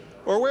accounts,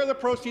 or where the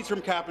proceeds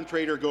from cap and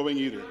trade are going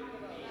either.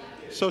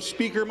 So,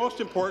 Speaker, most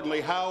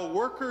importantly, how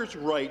workers'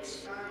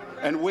 rights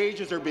and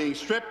wages are being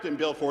stripped in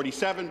Bill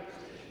 47,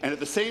 and at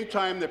the same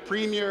time the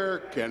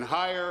Premier can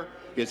hire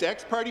his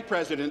ex-party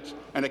president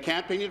and a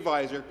campaign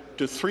advisor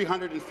to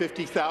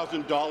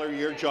 $350,000 a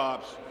year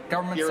jobs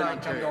here in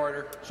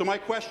Ontario. So my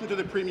question to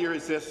the Premier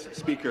is this,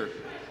 Speaker.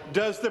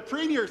 Does the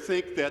Premier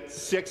think that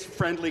 6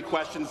 friendly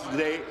questions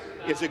today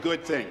is a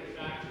good thing?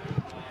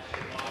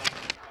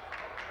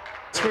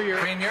 That's what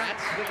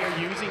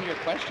you're using your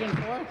question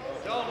for?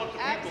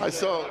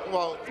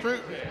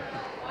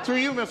 Through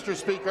you, Mr.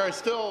 Speaker,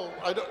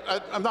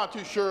 I'm not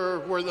too sure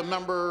where the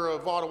member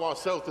of Ottawa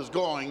South is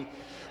going,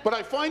 but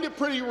I find it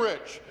pretty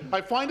rich. I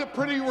find it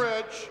pretty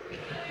rich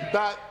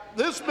that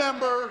this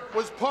member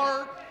was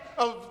part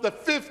of the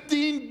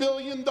 $15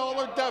 billion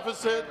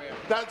deficit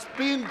that's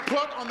being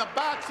put on the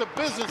backs of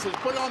businesses,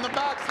 put on the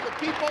backs of the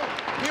people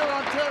here in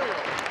Ontario.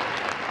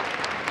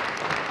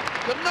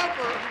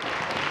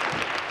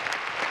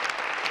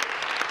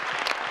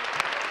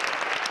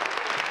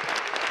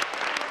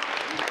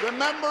 The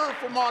member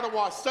from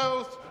Ottawa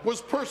South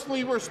was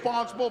personally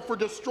responsible for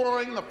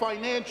destroying the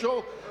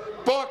financial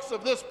books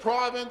of this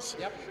province.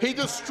 He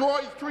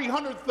destroyed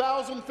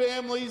 300,000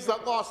 families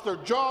that lost their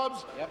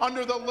jobs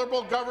under the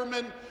Liberal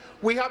government.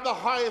 We have the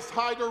highest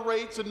hydro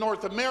rates in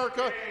North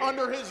America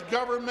under his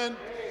government.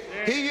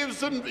 He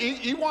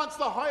wants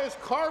the highest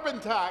carbon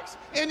tax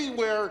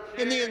anywhere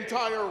in the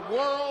entire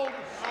world.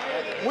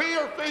 We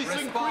are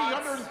facing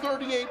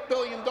 $338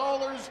 billion,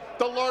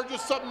 the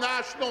largest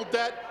subnational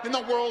debt in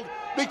the world,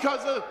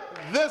 because of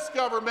this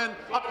government.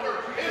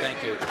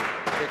 Thank you.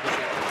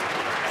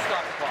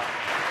 Stop the clock.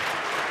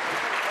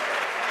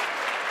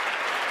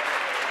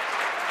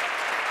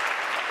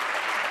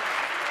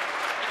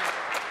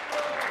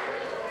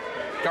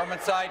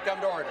 Government side, come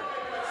to order.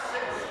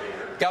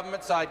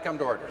 Government side, come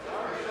to order.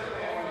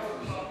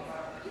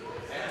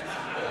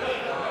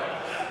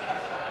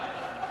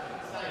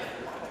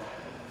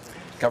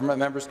 Government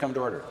members, come to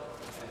order.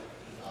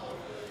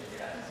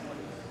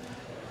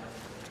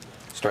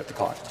 Start the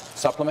clock.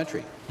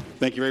 Supplementary.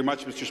 Thank you very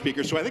much, Mr.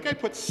 Speaker. So I think I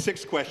put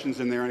 6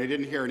 questions in there, and I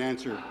didn't hear an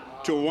answer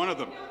to one of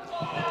them.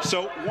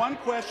 So 1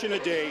 question a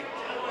day,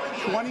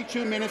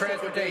 22 minutes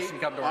of debate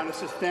on a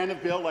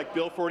substantive bill like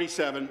Bill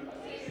 47,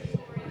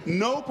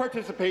 no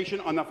participation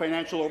on the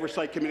financial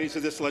oversight committees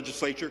of this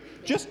legislature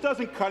just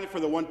doesn't cut it for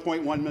the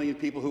 1.1 million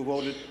people who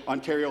voted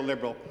Ontario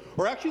Liberal,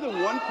 or actually the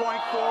 1.4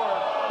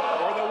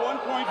 or the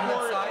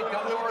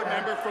 1.4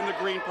 member from the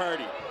Green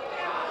Party.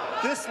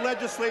 This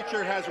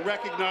legislature has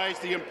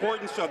recognized the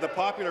importance of the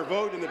popular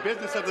vote in the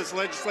business of this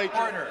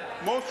legislature,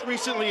 most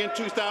recently in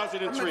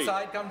 2003.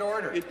 Come to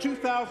order. In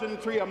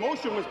 2003, a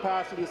motion was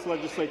passed in this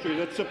legislature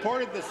that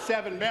supported the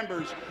 7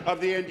 members of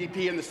the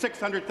NDP and the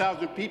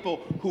 600,000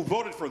 people who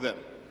voted for them.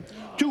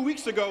 2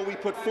 weeks ago, we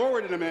put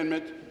forward an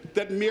amendment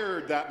that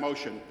mirrored that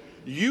motion.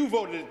 You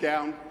voted it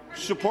down,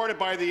 supported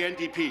by the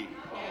NDP.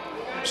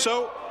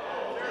 So,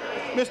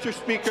 Mr.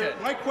 Speaker,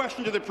 my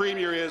question to the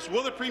Premier is,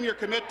 will the Premier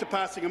commit to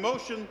passing a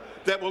motion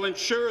that will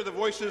ensure the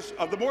voices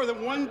of the more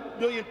than 1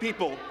 million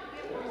people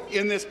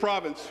in this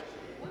province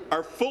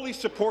are fully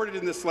supported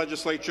in this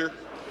legislature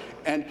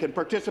and can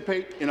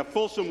participate in a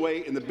fulsome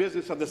way in the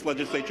business of this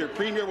legislature?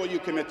 Premier, will you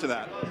commit to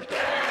that?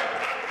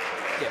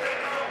 Yeah.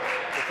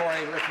 Before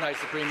I recognize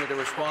the Premier to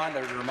respond,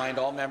 I would remind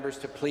all members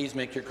to please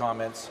make your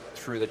comments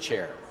through the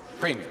chair.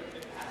 Premier.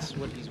 That's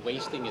what he's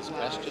wasting his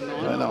question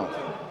on. I know.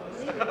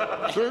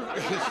 Through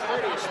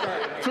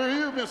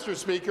you, Mr.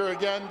 Speaker,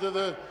 again to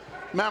the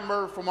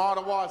member from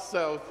Ottawa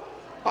South,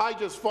 I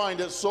just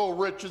find it so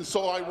rich and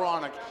so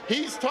ironic.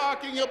 He's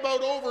talking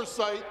about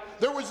oversight.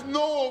 There was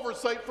no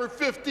oversight for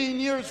 15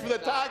 years for the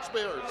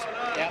taxpayers.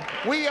 Yep.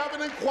 We have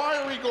an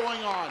inquiry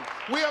going on.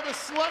 We have a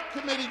select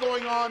committee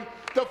going on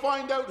to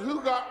find out who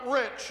got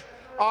rich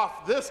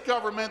off this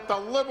government, the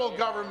Liberal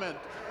government.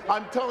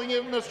 I'm telling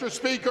you, Mr.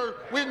 Speaker,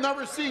 we've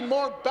never seen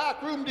more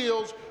backroom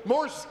deals,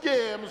 more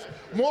scams,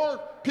 more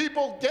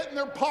people getting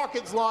their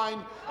pockets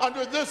lined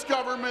under this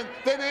government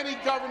than any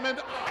government.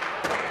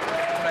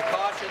 I'm going to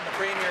caution the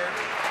Premier.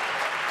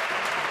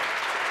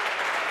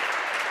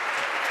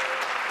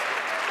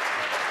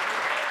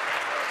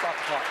 Stop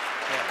the clock.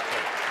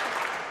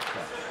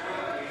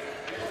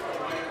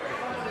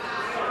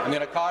 I'm going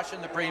to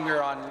caution the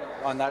Premier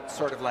on that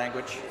sort of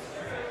language.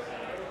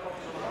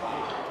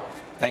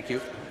 Thank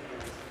you.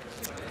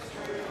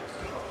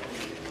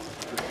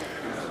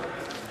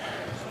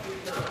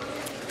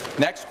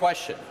 Next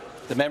question,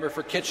 the member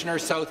for Kitchener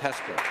South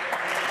Hespeler.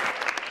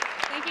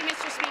 Thank you,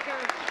 Mr. Speaker.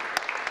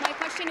 My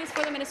question is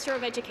for the Minister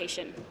of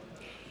Education.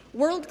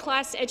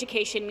 World-class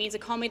education means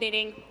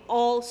accommodating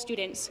all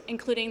students,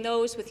 including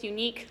those with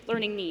unique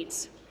learning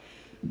needs.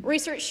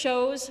 Research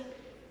shows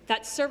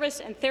that service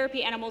and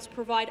therapy animals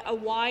provide a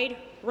wide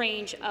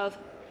range of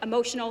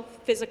emotional,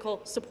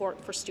 physical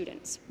support for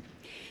students.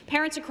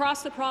 Parents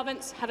across the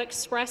province have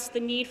expressed the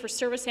need for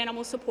service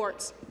animal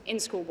supports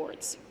in school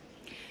boards.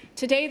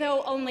 Today,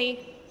 though,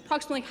 only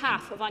approximately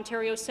half of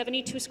Ontario's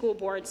 72 school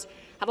boards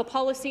have a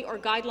policy or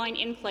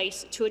guideline in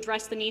place to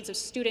address the needs of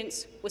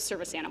students with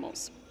service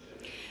animals.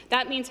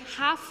 That means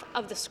half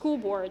of the school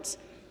boards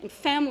and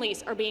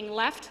families are being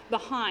left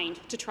behind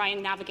to try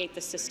and navigate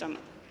the system.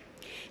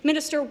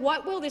 Minister,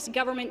 what will this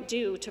government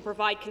do to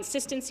provide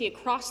consistency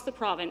across the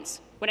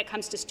province when it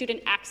comes to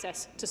student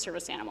access to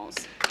service animals?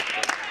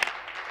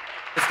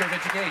 Minister of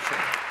Education.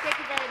 Thank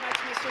you very much,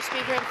 Mr.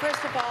 Speaker. And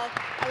first of all,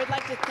 I would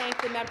like to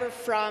thank the member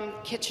from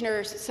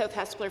Kitchener South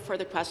Hespeler for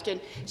the question.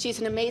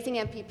 She's an amazing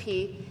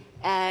MPP,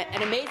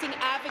 an amazing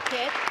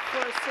advocate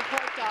for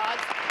support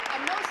dogs,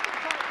 and most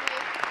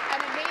importantly,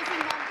 an amazing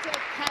mom to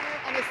Kenner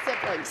and his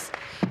siblings.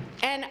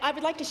 And I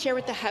would like to share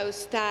with the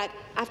House that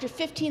after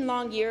 15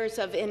 long years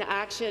of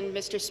inaction,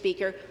 Mr.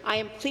 Speaker, I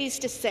am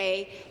pleased to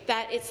say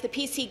that it's the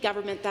PC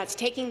government that's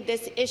taking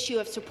this issue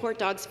of support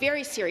dogs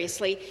very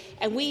seriously,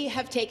 and we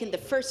have taken the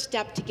first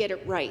step to get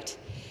it right.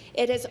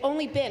 It has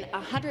only been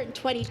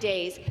 120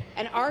 days,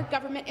 and our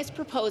government is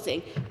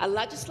proposing a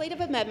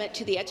legislative amendment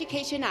to the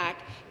Education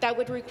Act that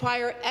would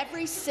require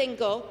every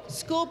single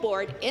school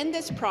board in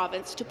this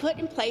province to put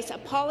in place a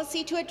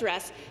policy to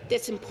address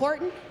this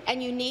important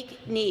and unique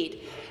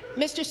need.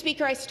 Mr.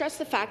 Speaker, I stress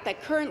the fact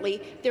that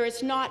currently there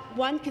is not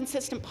one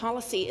consistent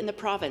policy in the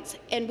province,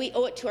 and we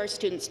owe it to our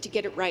students to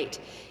get it right.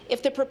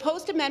 If the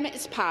proposed amendment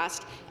is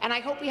passed, and I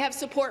hope we have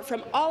support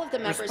from all of the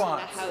members in the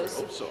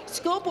House,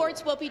 school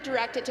boards will be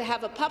directed to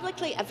have a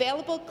publicly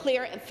available,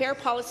 clear and fair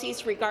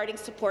policies regarding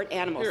support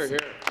animals. Hear, hear.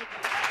 Thank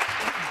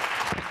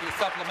you.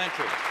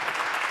 Supplementary.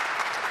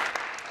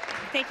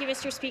 Thank you,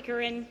 Mr. Speaker.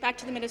 And back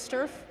to the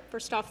Minister.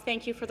 First off,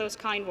 thank you for those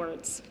kind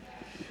words.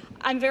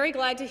 I'm very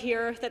glad to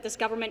hear that this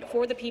government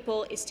for the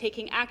people is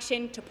taking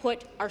action to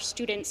put our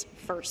students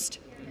first.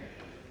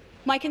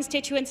 My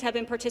constituents have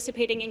been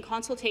participating in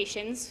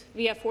consultations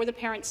via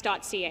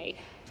fortheparents.ca.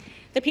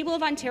 The people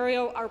of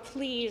Ontario are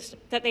pleased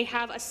that they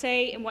have a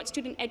say in what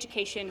student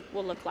education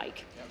will look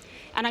like.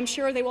 And I'm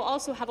sure they will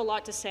also have a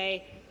lot to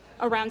say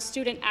around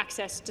student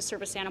access to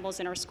service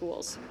animals in our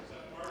schools.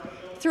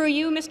 Through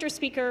you, Mr.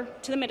 Speaker,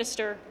 to the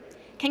Minister,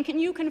 can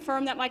you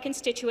confirm that my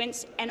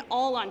constituents and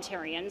all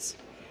Ontarians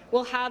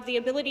will have the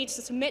ability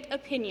to submit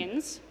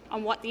opinions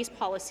on what these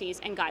policies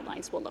and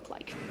guidelines will look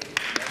like?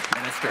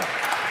 Minister.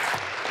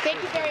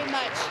 Thank you very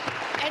much.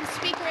 And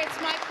Speaker,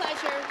 it's my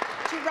pleasure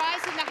to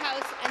rise in the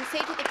House and say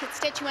to the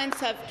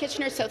constituents of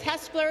Kitchener South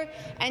Hespeler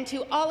and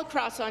to all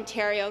across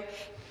Ontario,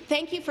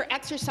 thank you for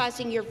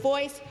exercising your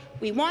voice.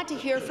 We want to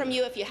hear from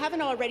you. If you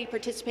haven't already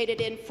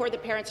participated in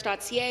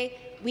fortheparents.ca,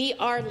 we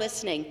are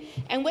listening.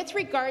 And with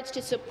regards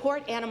to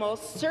support animals,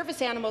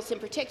 service animals in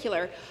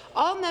particular,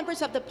 all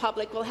members of the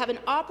public will have an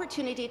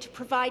opportunity to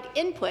provide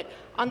input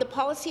on the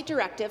policy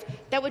directive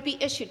that would be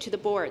issued to the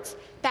boards.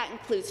 That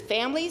includes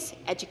families,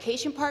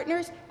 education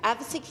partners,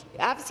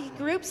 advocacy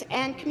groups,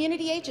 and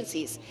community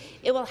agencies.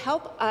 It will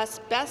help us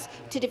best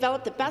to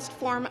develop the best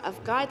form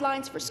of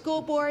guidelines for school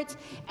boards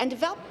and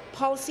develop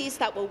policies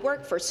that will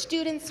work for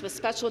students with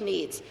special needs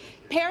needs.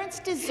 Parents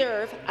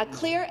deserve a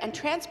clear and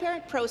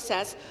transparent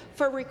process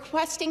for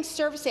requesting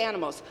service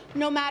animals,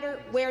 no matter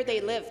where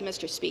they live,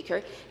 Mr.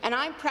 Speaker. And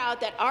I'm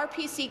proud that our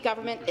PC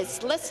government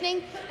is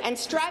listening and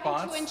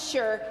striving to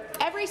ensure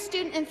every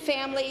student and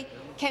family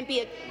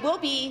will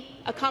be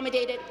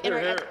accommodated in our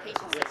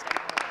education system.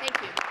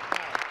 Thank you.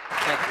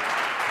 Thank you.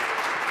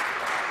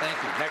 Thank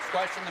you. Next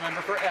question, the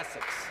member for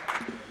Essex.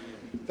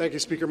 Thank you,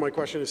 Speaker. My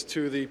question is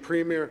to the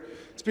Premier.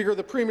 Speaker,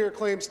 the Premier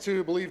claims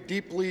to believe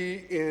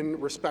deeply in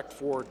respect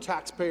for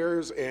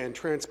taxpayers and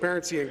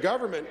transparency in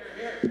government.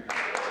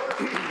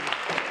 Order.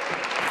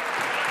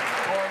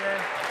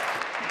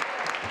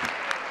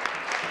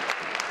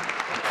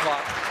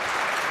 Clock.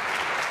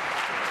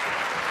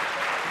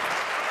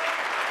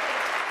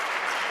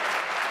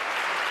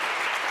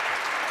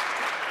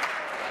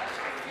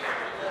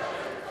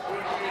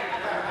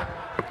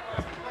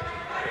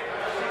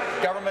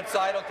 Government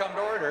side will come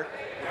to order.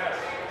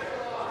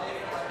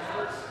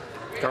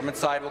 Government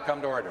side will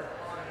come to order.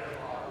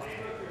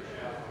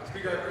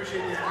 Speaker, I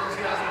appreciate the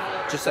enthusiasm.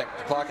 Just a sec.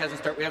 The clock hasn't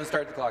started. We haven't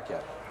started the clock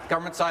yet.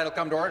 Government side will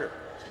come to order.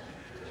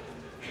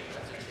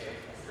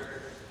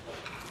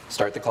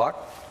 Start the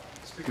clock.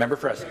 Member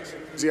for Essex.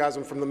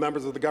 Enthusiasm from the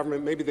members of the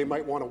government. Maybe they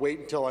might want to wait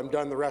until I'm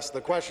done the rest of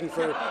the question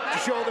to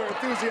show their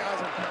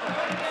enthusiasm.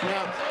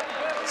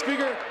 Yeah.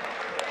 Speaker,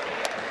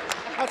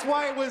 that's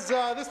why it was.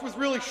 This was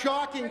really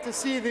shocking to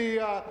see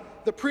the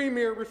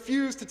Premier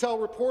refuse to tell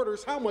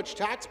reporters how much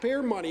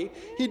taxpayer money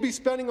he'd be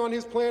spending on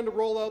his plan to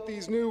roll out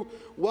these new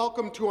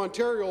 "Welcome to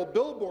Ontario"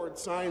 billboard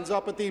signs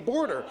up at the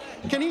border.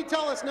 Can he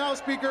tell us now,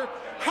 Speaker,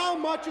 how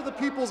much of the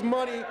people's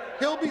money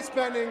he'll be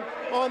spending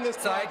on this?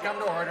 Side, come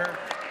to order.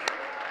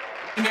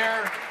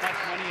 Here. That's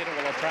money it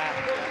will attract.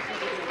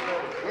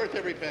 Worth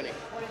every penny.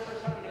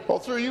 Well,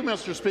 through you,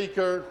 Mr.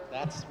 Speaker,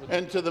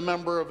 and to the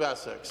member of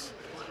Essex.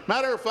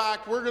 Matter of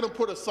fact, we're going to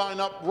put a sign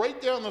up right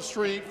down the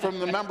street from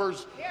the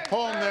member's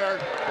home there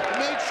to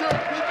make sure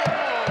people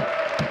know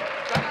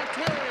that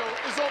Ontario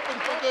is open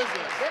for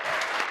business.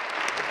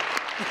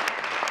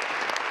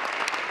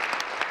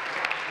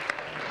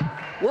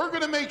 We're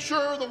going to make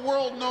sure the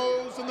world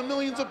knows, and the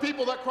millions of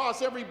people that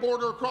cross every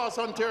border across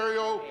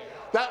Ontario,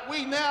 that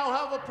we now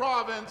have a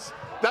province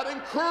that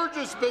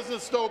encourages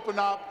business to open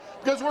up,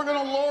 because we're going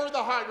to lower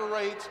the hydro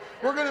rates.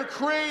 We're going to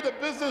create a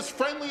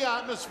business-friendly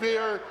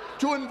atmosphere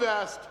to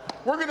invest.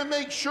 We're going to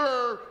make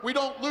sure we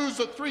don't lose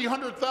the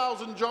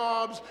 300,000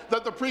 jobs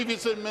that the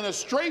previous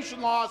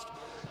administration lost.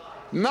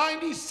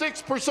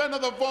 96%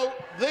 of the vote,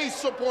 they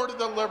supported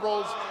the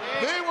Liberals.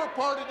 They were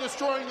part of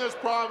destroying this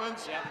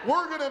province.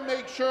 We're going to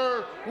make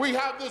sure we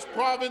have this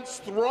province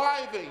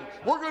thriving.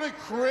 We're going to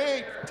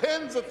create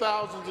tens of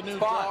thousands of new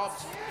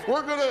jobs.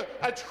 We're going to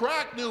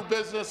attract new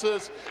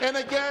businesses. And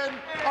again,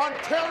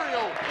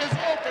 Ontario is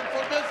open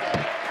for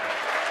business.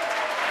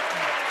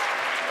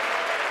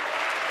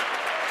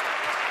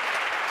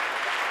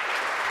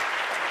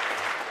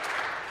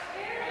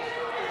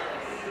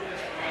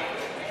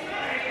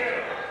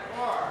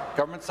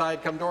 Government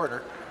side, come to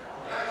order.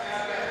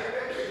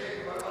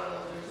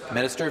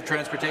 Minister of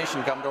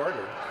Transportation, come to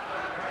order.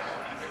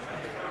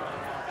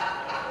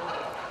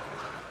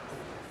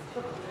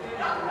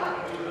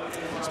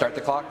 Start the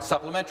clock.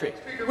 Supplementary.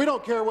 We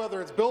don't care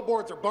whether it's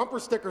billboards or bumper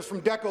stickers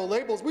from Deco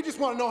Labels. We just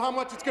want to know how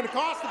much it's going to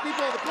cost the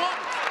people of the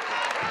province.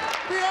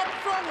 Be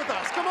upfront with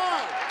us. Come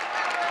on.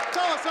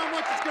 Tell us how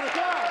much it's going to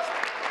cost.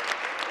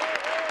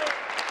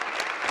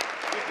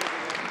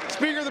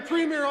 Speaker, the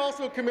Premier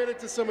also committed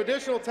to some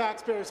additional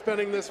taxpayer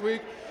spending this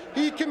week.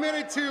 He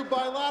committed to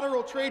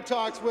bilateral trade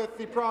talks with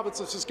the province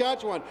of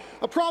Saskatchewan,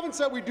 a province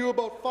that we do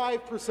about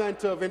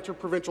 5% of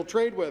interprovincial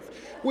trade with,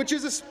 which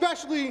is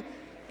especially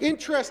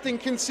interesting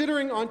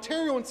considering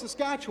Ontario and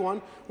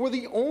Saskatchewan were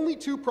the only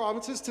two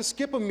provinces to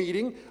skip a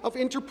meeting of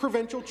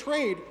interprovincial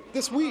trade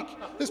this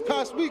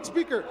past week.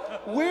 Speaker,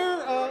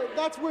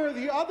 that's where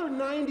the other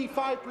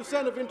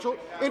 95% of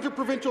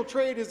interprovincial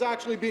trade is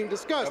actually being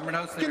discussed.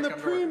 Can the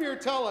Premier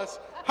tell us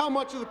how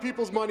much of the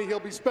people's money he'll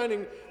be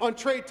spending on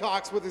trade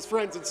talks with his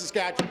friends in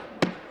Saskatchewan?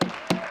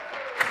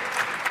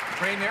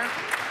 Premier.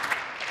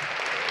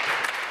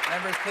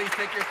 Members, please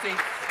take your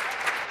seats.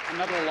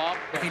 Another law.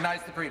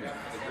 Recognize the Premier.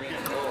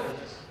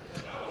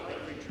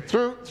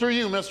 Through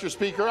you, Mr.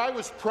 Speaker, I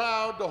was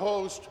proud to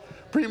host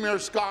Premier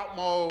Scott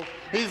Moe.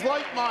 He's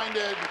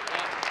like-minded.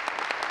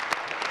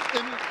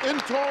 In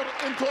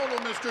total,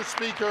 Mr.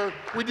 Speaker,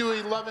 we do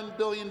 $11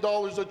 billion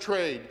of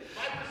trade.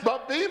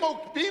 But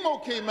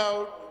BMO came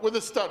out with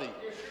a study.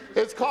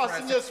 It's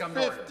costing us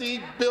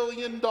 $50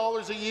 billion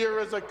a year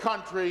as a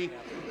country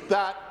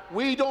that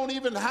we don't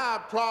even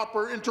have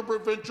proper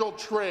interprovincial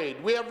trade.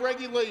 We have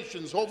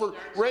regulations over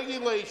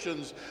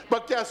regulations.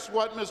 But guess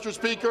what, Mr.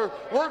 Speaker?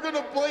 We're going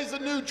to blaze a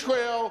new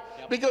trail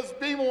because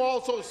BMO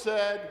also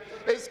said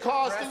it's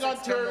costing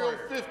Ontario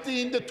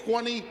 $15 to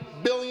 $20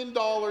 billion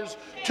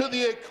to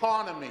the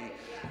economy.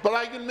 But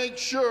I can make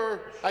sure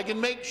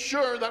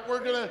that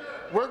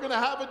we're gonna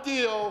have a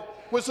deal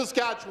with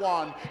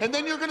Saskatchewan, and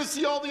then you're going to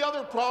see all the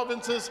other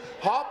provinces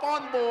hop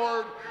on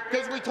board,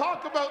 because we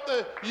talk about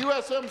the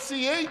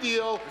USMCA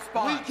deal.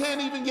 We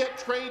can't even get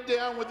trade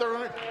down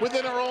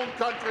within our own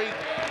country.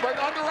 But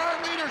under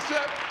our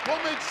leadership,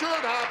 we'll make sure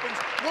it happens.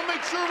 We'll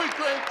make sure we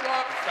create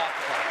jobs.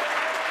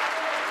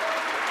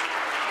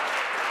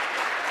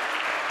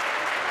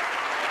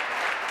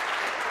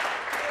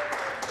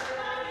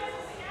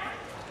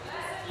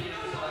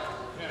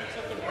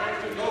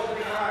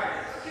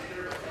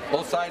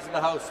 Both sides of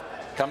the House,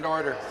 come to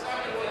order.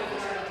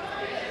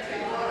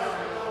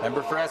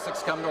 Member for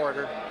Essex, come to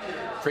order.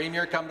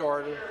 Premier, come to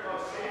order.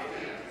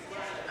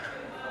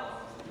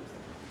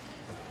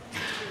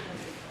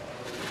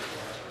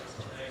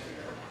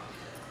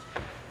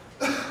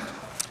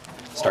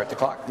 Start the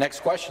clock.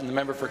 Next question, the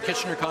member for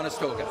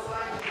Kitchener-Conestoga.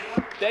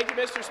 Thank you,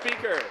 Mr.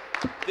 Speaker.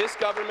 This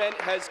government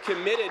has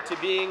committed to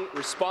being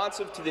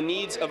responsive to the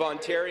needs of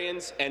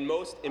Ontarians, and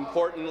most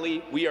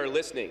importantly, we are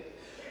listening.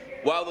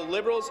 While the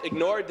Liberals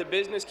ignored the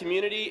business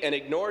community and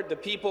ignored the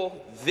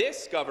people,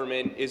 this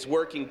government is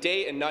working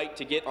day and night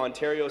to get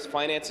Ontario's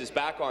finances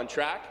back on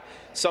track,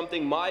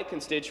 something my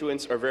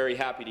constituents are very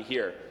happy to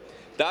hear.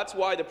 That's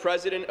why the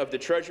President of the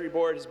Treasury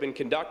Board has been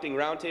conducting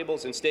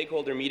roundtables and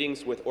stakeholder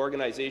meetings with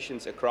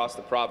organizations across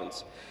the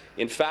province.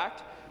 In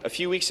fact, a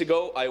few weeks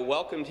ago, I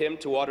welcomed him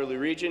to Waterloo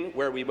Region,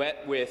 where we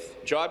met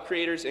with job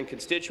creators and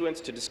constituents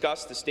to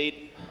discuss the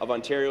state of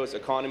Ontario's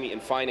economy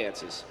and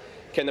finances.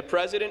 Can the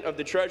President of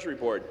the Treasury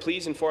Board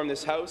please inform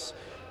this House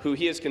who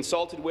he has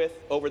consulted with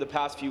over the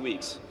past few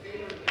weeks?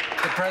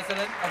 The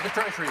President of the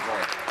Treasury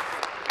Board.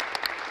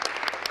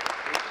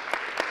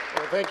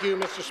 Well, thank you,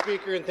 Mr.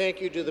 Speaker, and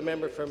thank you to the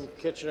member from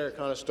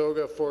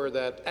Kitchener-Conestoga for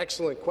that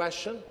excellent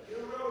question.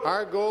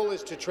 Our goal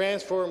is to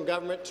transform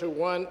government to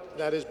one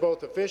that is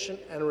both efficient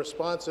and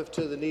responsive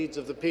to the needs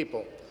of the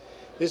people.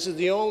 This is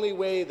the only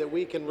way that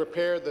we can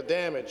repair the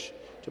damage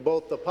to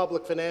both the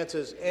public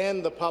finances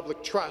and the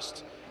public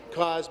trust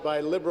caused by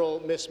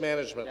Liberal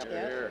mismanagement.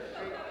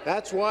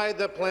 That's why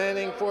the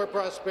Planning for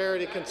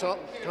Prosperity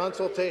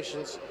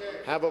consultations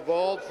have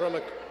evolved from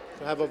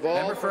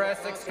Member for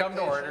Essex, come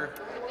to order.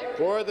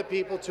 For the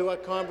people to a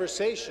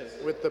conversation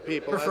with the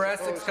people. Member for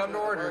Essex, come to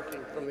order.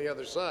 From the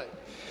other side.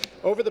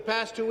 Over the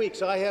past 2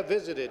 weeks, I have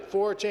visited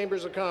 4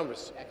 chambers of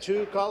commerce,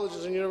 2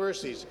 colleges and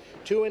universities,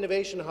 2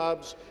 innovation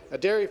hubs, a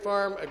dairy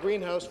farm, a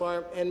greenhouse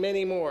farm, and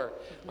many more.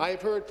 I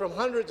have heard from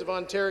hundreds of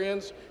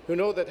Ontarians who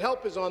know that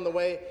help is on the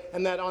way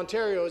and that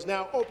Ontario is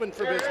now open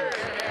for business.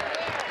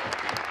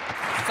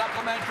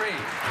 Supplementary.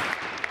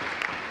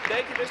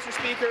 Thank you, Mr.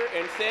 Speaker,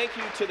 and thank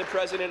you to the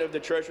President of the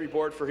Treasury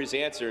Board for his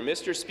answer.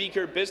 Mr.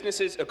 Speaker,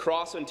 businesses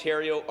across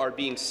Ontario are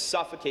being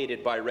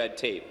suffocated by red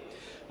tape.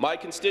 My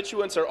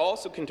constituents are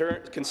also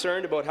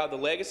concerned about how the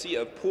legacy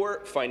of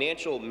poor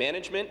financial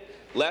management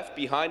left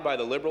behind by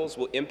the Liberals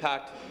will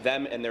impact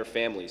them and their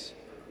families.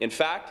 In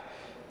fact,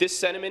 this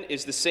sentiment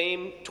is the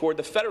same toward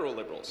the federal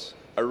Liberals.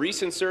 A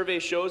recent survey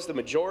shows the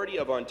majority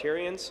of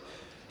Ontarians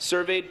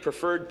surveyed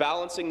preferred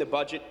balancing the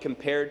budget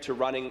compared to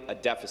running a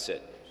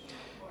deficit.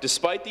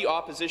 Despite the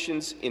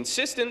opposition's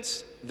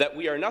insistence that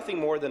we are nothing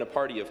more than a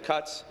party of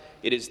cuts,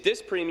 it is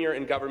this Premier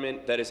and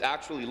government that is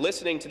actually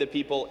listening to the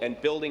people and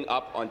building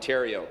up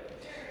Ontario.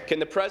 Can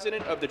the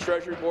President of the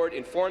Treasury Board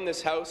inform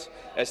this House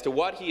as to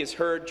what he has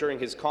heard during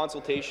his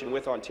consultation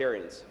with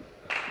Ontarians?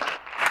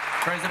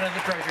 President of the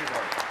Treasury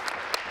Board.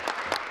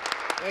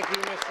 Thank you,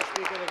 Mr.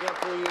 Speaker, and again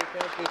for you.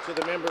 Thank you to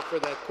the member for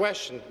that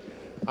question.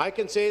 I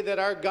can say that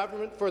our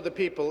government for the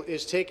people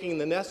is taking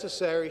the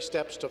necessary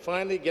steps to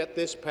finally get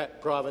this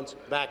province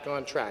back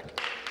on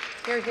track.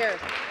 Hear, hear.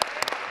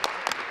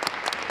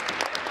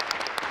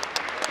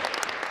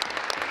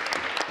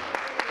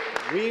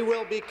 We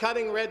will be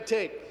cutting red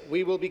tape.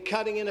 We will be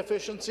cutting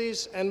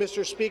inefficiencies, and,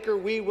 Mr. Speaker,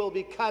 we will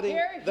be cutting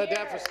the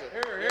deficit.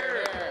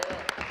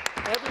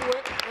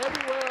 Everywhere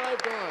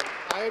I've gone,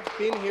 I've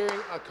been hearing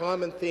a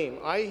common theme.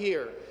 I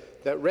hear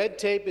that red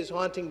tape is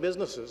haunting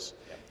businesses.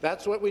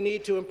 That's what we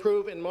need to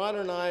improve and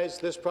modernize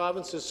this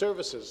province's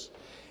services,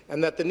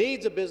 and that the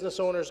needs of business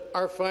owners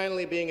are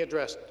finally being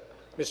addressed.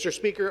 Mr.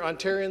 Speaker,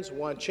 Ontarians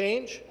want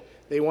change.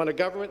 They want a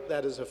government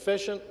that is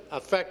efficient,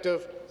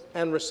 effective,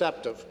 and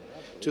receptive.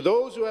 To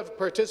those who have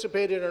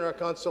participated in our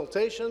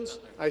consultations,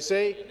 I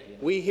say,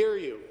 we hear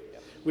you.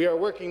 We are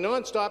working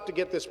non-stop to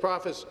get this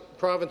province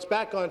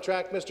back on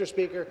track, Mr.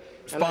 Speaker.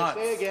 And I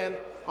say again,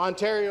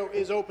 Ontario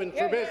is open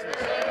for business.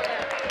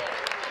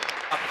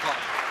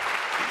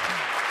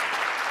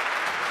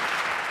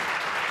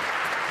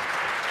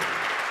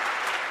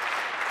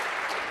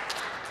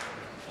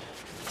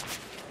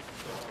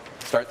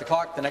 Start the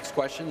clock. The next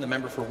question, the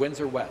member for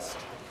Windsor West.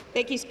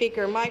 Thank you,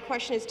 Speaker. My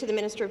question is to the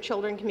Minister of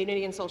Children,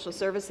 Community and Social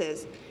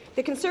Services.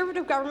 The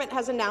Conservative government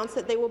has announced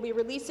that they will be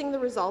releasing the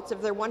results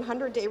of their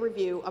 100-day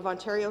review of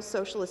Ontario's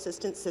social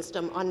assistance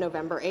system on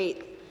November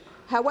 8th.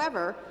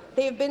 However,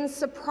 they have been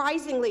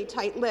surprisingly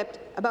tight-lipped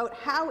about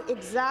how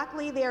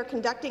exactly they are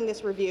conducting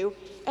this review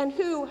and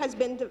who has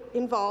been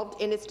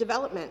involved in its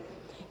development.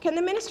 Can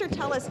the minister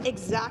tell us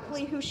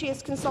exactly who she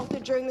has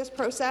consulted during this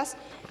process,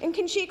 and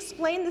can she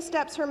explain the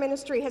steps her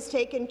ministry has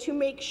taken to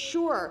make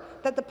sure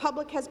that the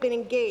public has been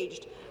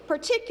engaged,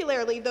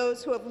 particularly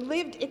those who have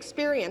lived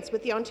experience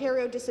with the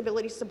Ontario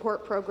Disability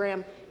Support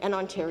Program and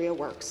Ontario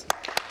Works?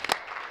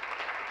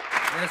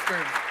 Minister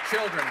of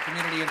Children,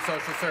 Community and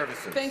Social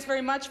Services. Thanks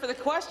very much for the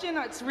question.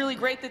 It's really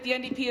great that the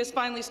NDP is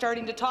finally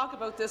starting to talk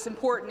about this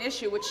important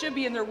issue, which should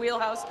be in their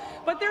wheelhouse,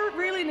 but they're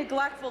really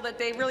neglectful that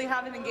they really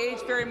haven't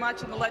engaged very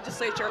much in the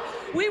legislature.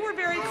 We were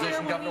very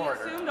clear when we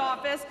assumed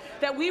office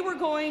that we were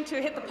going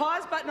to hit the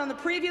pause button on the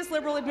previous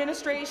Liberal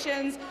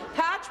administration's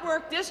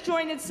patchwork,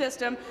 disjointed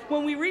system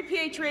when we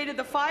repatriated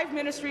the 5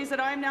 ministries that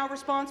I am now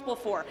responsible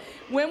for.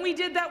 When we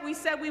did that, we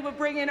said we would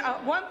bring in a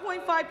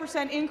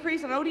 1.5%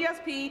 increase on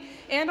ODSP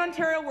and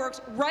Ontario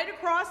Works right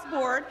across the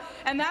board,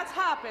 and that's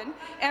happened.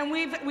 And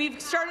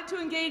we've started to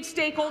engage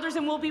stakeholders,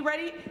 and we'll be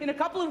ready in a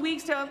couple of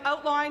weeks to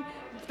outline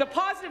the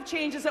positive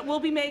changes that we'll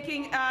be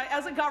making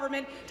as a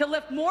government to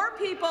lift more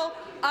people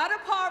out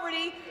of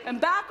poverty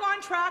and back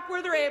on track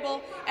where they're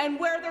able, and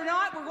where they're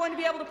not, we're going to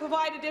be able to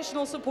provide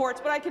additional supports.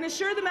 But I can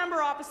assure the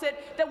member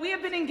opposite that we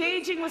have been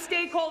engaging with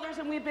stakeholders,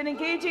 and we've been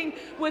engaging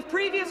with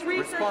previous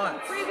research from the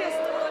previous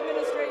Liberal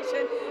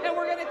administration, and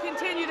we're going to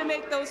continue to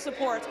make those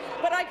supports.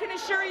 But I can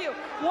assure you,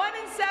 1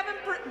 in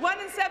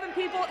 7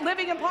 people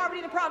living in poverty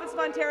in the province of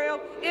Ontario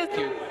is...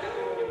 Order.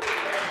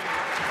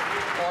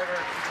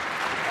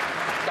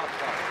 Stop the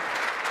clock.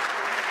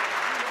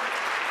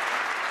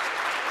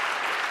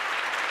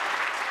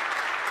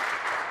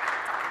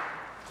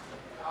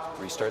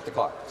 Restart the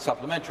clock.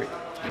 Supplementary.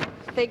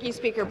 Thank you,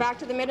 Speaker. Back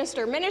to the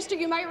minister. Minister,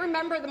 you might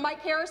remember the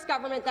Mike Harris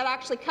government that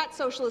actually cut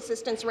social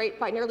assistance rate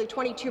by nearly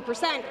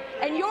 22%,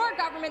 and your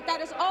government that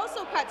has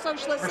also cut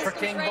social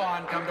assistance rate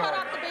and cut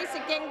off the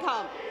basic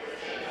income.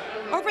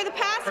 Over the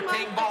past month,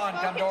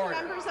 I've spoken to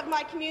members of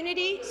my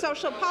community,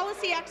 social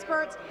policy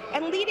experts,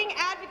 and leading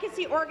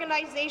advocacy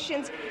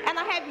organizations, and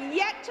I have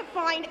yet to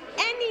find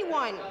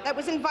anyone that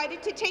was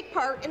invited to take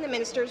part in the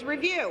minister's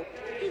review.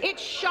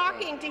 It's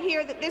shocking to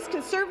hear that this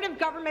Conservative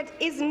government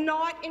is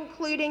not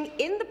including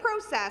in the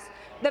process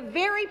the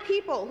very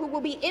people who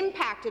will be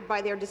impacted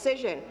by their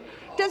decision.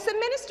 Does the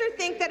minister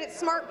think that it's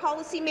smart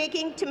policy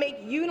making to make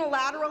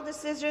unilateral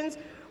decisions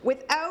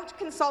without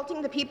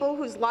consulting the people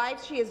whose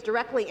lives she is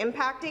directly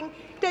impacting?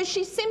 Does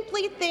she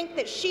simply think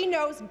that she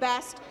knows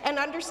best and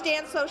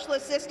understands social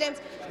assistance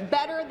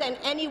better than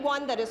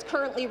anyone that is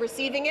currently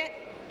receiving it?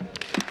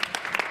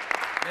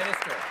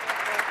 Minister.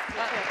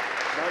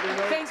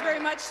 Thanks very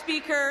much,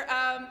 Speaker.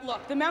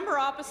 Look, the member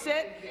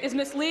opposite is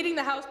misleading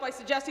the House by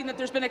suggesting that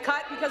there's been a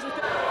cut because of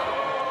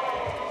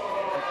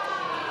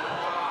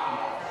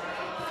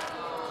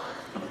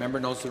Member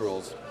knows the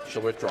rules.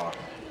 She'll withdraw.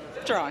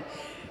 Withdrawn.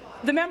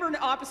 The member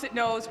opposite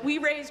knows we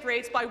raised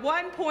rates by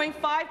 1.5%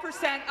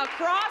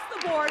 across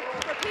the board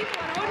for people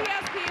on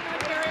ODSP and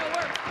Ontario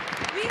Works.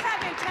 We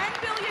have a $10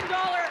 billion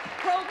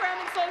program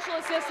in social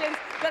assistance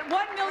that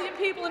 1 million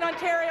people in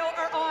Ontario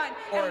are on.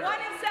 And 1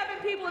 in 7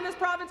 people in this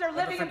province are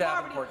living in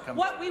poverty.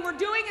 What we were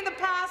doing in the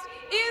past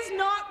is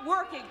not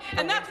working.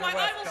 And that's why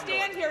I will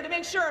stand here to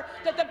make sure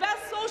that the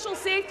best social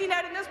safety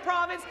net in this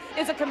province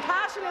is a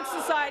compassionate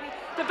society.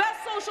 The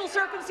best social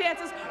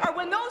circumstances are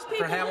when those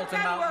people who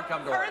can work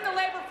are in the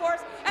labour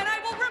force. And I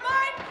will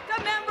remind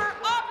the member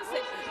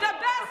opposite, the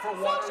best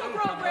social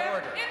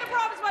program in the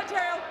province of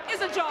Ontario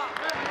is a job.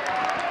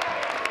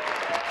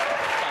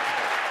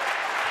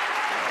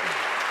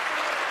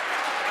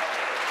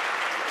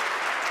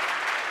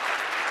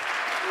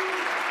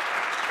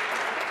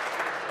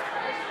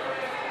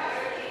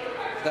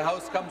 The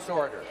House comes to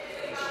order.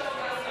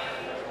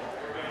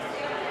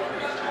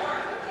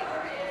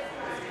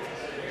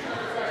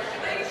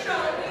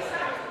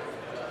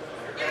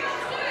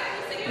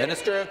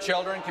 Minister of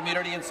Children,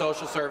 Community and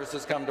Social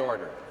Services come to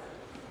order.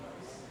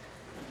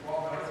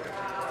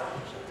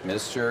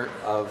 Minister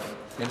of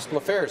Municipal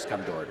Affairs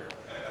come to order.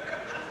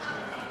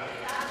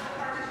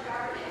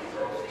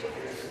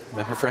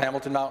 Member for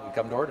Hamilton Mountain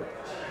come to order.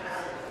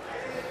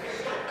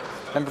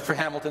 Member for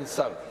Hamilton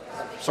South,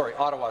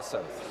 Ottawa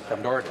South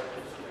come to order.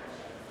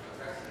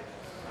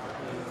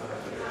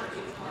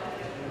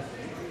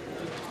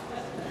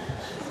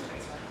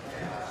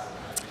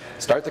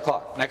 Start the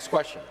clock. Next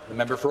question. The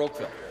member for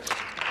Oakville.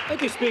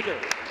 Thank you, Speaker.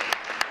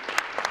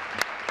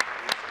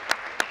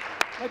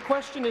 My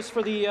question is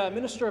for the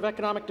Minister of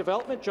Economic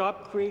Development,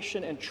 Job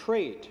Creation and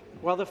Trade.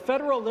 While the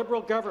federal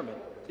Liberal government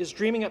is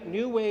dreaming up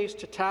new ways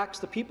to tax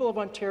the people of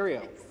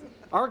Ontario,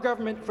 our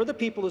government for the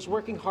people is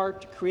working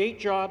hard to create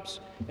jobs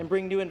and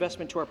bring new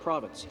investment to our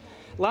province.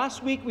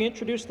 Last week, we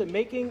introduced the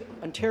Making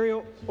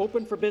Ontario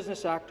Open for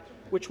Business Act,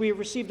 which we have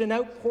received an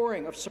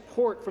outpouring of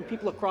support from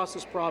people across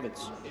this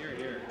province.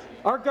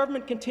 Our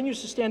government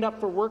continues to stand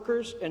up for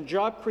workers and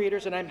job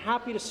creators, and I'm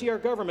happy to see our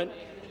government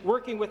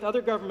working with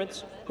other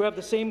governments who have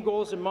the same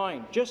goals in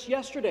mind. Just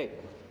yesterday,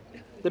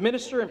 the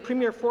Minister and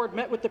Premier Ford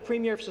met with the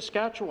Premier of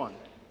Saskatchewan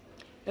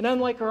And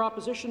unlike our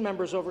opposition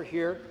members over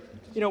here,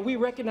 we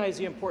recognize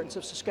the importance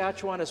of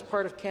Saskatchewan as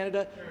part of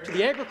Canada to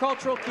the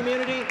agricultural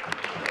community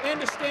and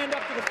to stand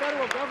up to the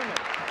federal government,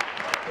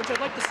 which I'd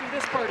like to see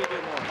this party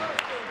do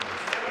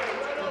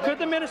more. Could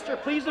the minister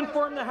please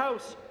inform the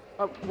House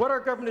of what our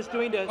government is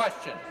doing to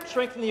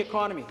strengthen the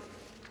economy?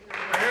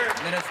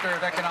 Minister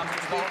of Economic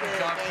Development,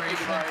 Job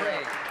Creation and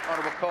Trade.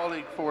 Honourable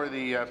colleague, for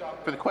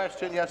the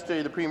question.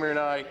 Yesterday, the Premier and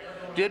I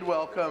did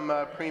welcome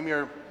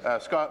Premier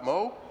Scott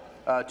Moe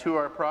to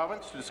our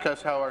province to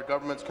discuss how our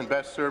governments can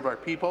best serve our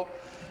people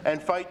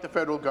and fight the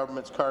federal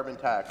government's carbon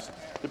tax.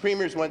 The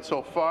Premiers went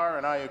so far,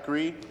 and I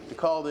agree, to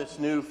call this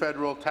new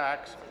federal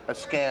tax a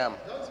scam.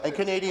 And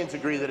Canadians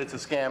agree that it's a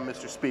scam,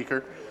 Mr.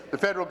 Speaker. The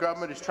federal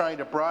government is trying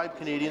to bribe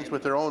Canadians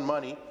with their own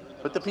money,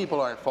 but the people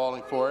aren't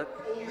falling for it.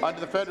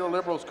 Under the federal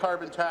Liberals'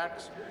 carbon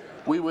tax,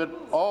 we would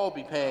all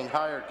be paying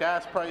higher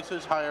gas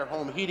prices, higher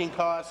home heating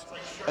costs,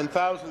 and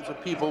thousands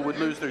of people would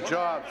lose their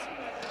jobs.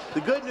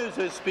 The good news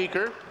is,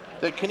 Speaker,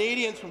 that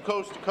Canadians from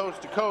coast to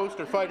coast to coast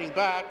are fighting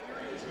back,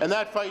 and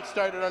that fight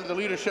started under the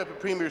leadership of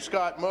Premier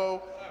Scott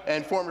Moe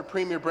and former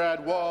Premier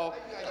Brad Wall.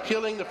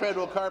 Killing the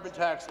federal carbon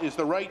tax is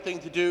the right thing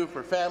to do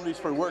for families,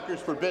 for workers,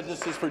 for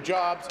businesses, for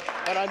jobs,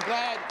 and I'm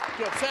glad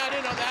to have sat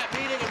in on that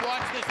meeting and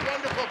watched this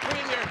wonderful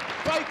Premier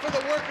fight for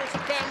the workers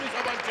and families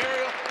of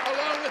Ontario,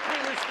 along with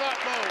Premier Scott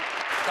Moe.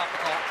 Stop the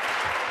clock.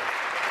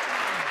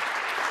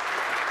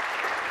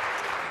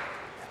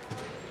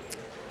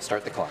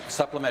 Start the clock.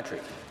 Supplementary.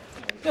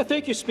 Yeah,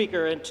 thank you,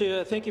 Speaker, and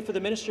thank you for the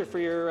Minister for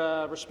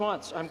your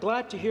response. I'm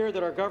glad to hear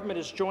that our government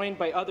is joined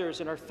by others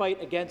in our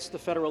fight against the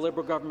federal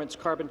Liberal government's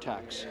carbon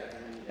tax.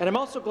 And I'm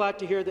also glad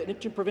to hear that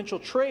interprovincial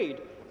trade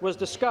was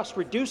discussed.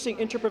 Reducing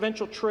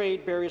interprovincial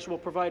trade barriers will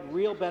provide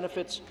real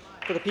benefits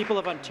for the people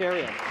of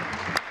Ontario.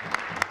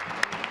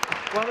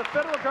 While the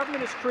federal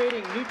government is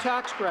creating new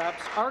tax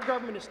grabs, our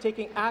government is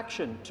taking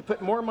action to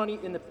put more money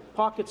in the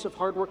pockets of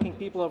hardworking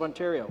people of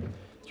Ontario.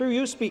 Through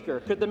you, Speaker,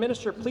 could the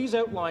minister please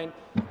outline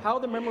how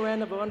the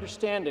Memorandum of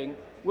Understanding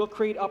will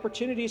create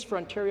opportunities for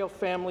Ontario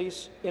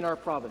families in our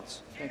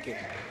province? Thank you.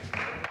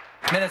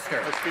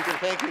 Minister. Speaker,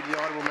 thank you to the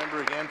honourable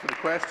member again for the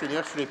question.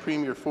 Yesterday,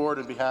 Premier Ford,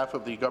 on behalf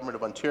of the Government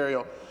of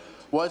Ontario,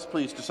 was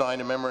pleased to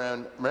sign a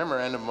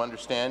Memorandum of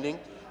Understanding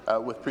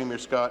with Premier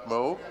Scott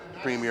Moe,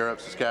 Premier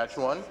of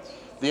Saskatchewan.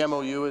 The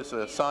MOU is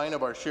a sign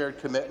of our shared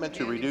commitment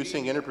to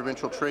reducing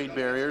interprovincial trade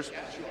barriers,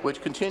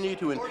 which continue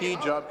to impede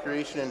job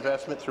creation and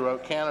investment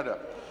throughout Canada.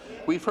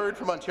 We've heard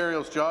from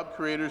Ontario's job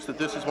creators that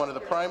this is one of the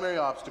primary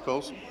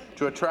obstacles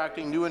to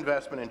attracting new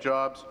investment and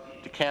jobs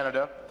to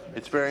Canada.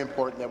 It's very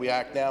important that we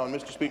act now. And,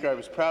 Mr. Speaker, I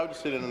was proud to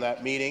sit in on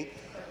that meeting.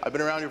 I've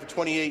been around here for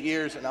 28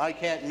 years, and I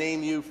can't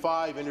name you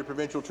 5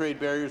 interprovincial trade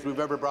barriers we've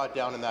ever brought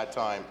down in that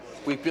time.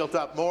 We've built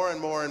up more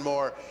and more and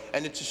more,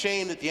 and it's a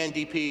shame that the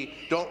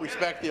NDP don't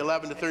respect the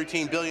 $11 to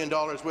 $13 billion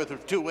worth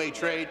of two-way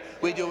trade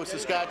we do with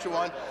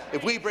Saskatchewan.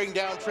 If we bring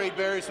down trade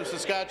barriers with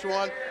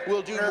Saskatchewan,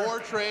 we'll do more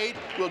trade,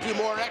 we'll do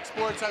more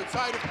exports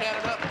outside of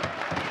Canada,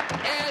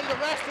 and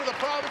the rest of the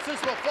provinces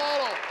will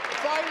follow.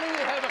 Finally,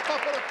 we have a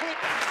couple of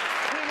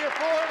Premier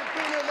Ford and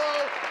Premier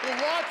Moe who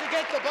want to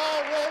get the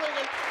ball rolling.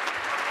 And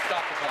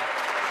stop the clock.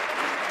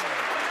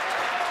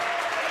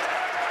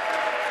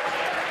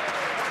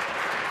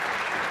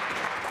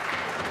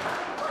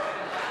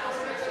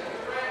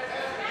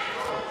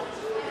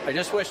 I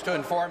just wish to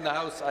inform the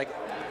House,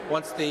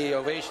 once the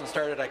ovation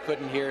started, I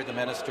couldn't hear the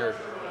minister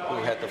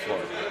who had the floor,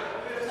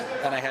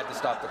 and I had to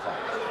stop the clock.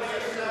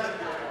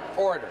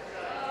 Order.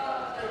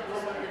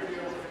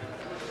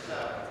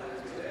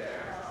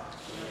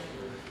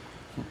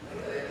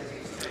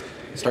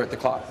 Start the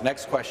clock.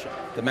 Next question.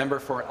 The member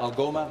for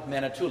Algoma,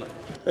 Manitoulin.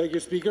 Thank you,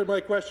 Speaker.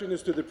 My question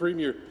is to the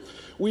Premier.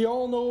 We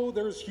all know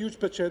there's huge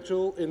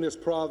potential in this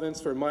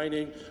province for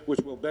mining,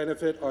 which will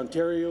benefit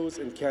Ontario's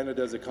and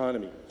Canada's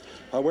economy.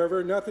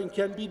 However, nothing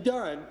can be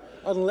done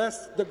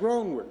unless the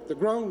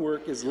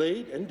groundwork is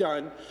laid and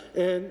done,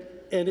 and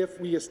if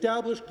we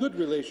establish good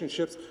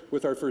relationships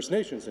with our First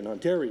Nations in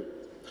Ontario.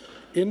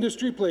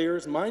 Industry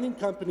players, mining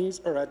companies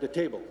are at the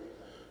table.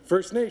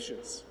 First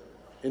Nations,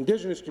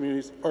 Indigenous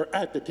communities are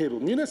at the table.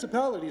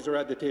 Municipalities are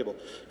at the table.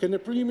 Can the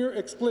Premier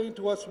explain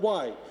to us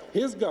why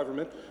his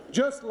government,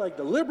 just like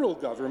the Liberal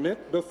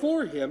government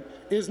before him,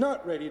 is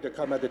not ready to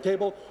come at the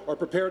table or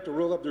prepared to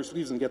roll up their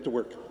sleeves and get to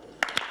work?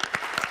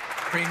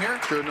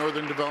 Premier. Sure,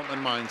 Northern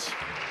Development Mines.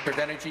 For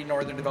Energy,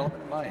 Northern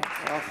Development Mines.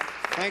 Well,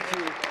 thank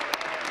you.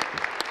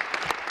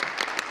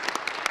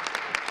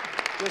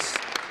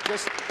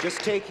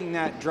 Just taking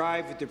that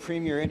drive with the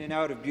Premier in and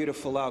out of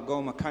beautiful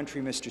Algoma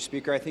country, Mr.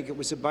 Speaker, I think it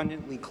was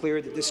abundantly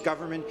clear that this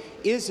government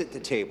is at the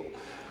table.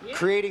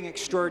 creating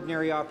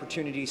extraordinary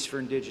opportunities for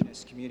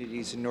Indigenous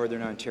communities in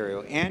Northern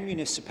Ontario and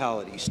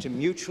municipalities to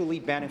mutually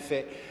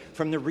benefit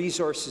from the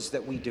resources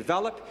that we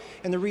develop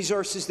and the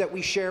resources that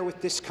we share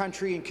with this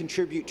country and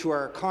contribute to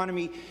our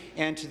economy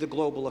and to the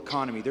global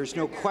economy. There's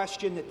no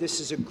question that this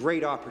is a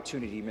great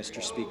opportunity,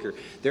 Mr. Speaker.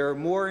 There are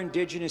more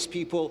Indigenous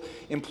people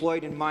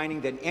employed in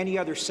mining than any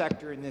other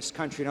sector in this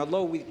country, and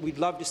although we'd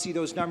love to see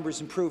those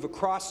numbers improve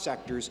across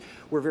sectors,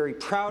 we're very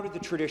proud of the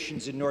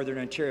traditions in Northern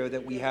Ontario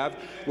that we have.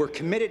 We're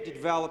committed to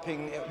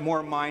developing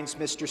more mines,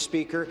 Mr.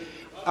 Speaker.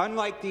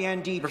 Unlike the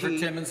NDP,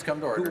 Timmins, come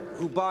to order.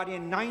 who bought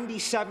in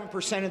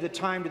 97% of the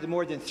time to the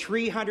more than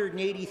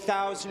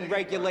 380,000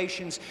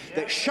 regulations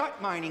that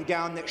shut mining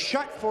down, that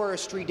shut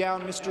forestry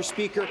down, Mr.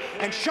 Speaker,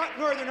 and shut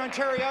Northern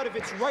Ontario out of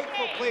its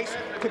rightful place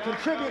to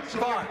contribute to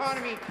the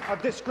economy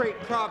of this great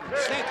province.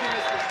 Thank you,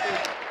 Mr.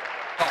 Speaker.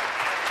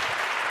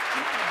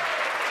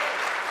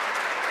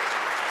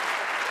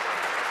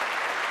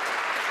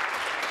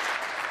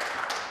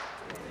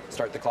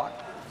 Start the clock.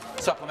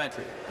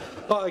 Supplementary.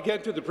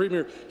 Again to the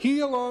Premier.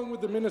 He, along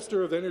with the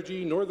Minister of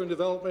Energy, Northern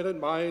Development and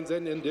Mines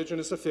and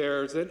Indigenous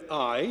Affairs, and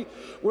I,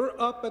 were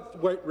up at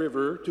White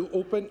River to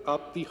open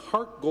up the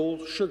Heart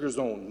Gold Sugar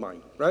Zone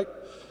mine, right?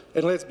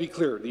 And let's be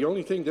clear, the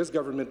only thing this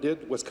government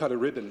did was cut a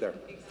ribbon there.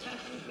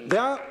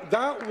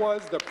 That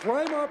was the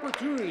prime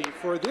opportunity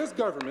for this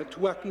government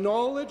to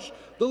acknowledge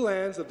the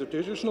lands of the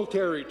traditional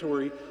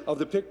territory of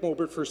the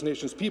Pic-Mobert First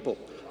Nations people.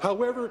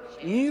 However,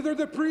 neither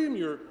the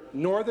Premier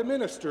nor the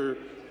Minister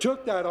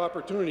took that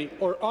opportunity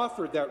or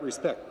offered that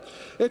respect.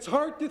 It's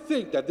hard to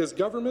think that this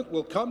government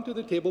will come to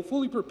the table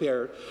fully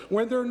prepared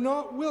when they're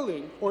not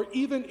willing or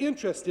even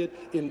interested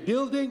in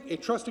building a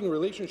trusting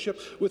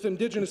relationship with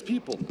Indigenous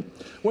people.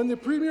 When the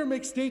Premier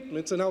makes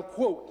statements, and I'll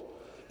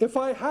quote, "If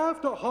I have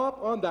to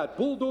hop on that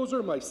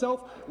bulldozer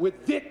myself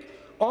with Vic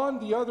on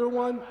the other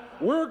one,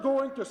 we're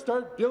going to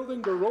start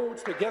building the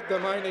roads to get the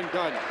mining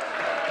done."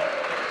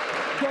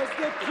 Does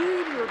the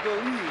Premier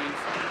believe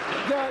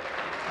that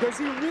Does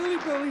he really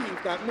believe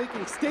that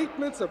making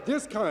statements of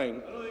this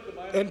kind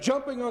and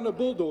jumping on a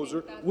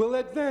bulldozer will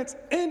advance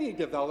any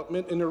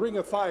development in the Ring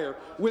of Fire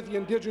with the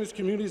Indigenous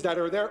communities that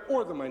are there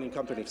or the mining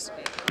companies?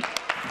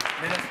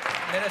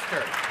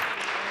 Minister.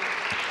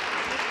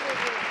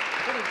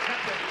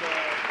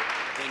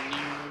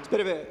 It's a bit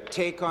of a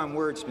take on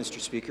words, Mr.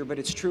 Speaker, but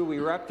it's true. We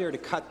were up there to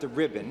cut the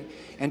ribbon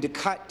and to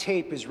cut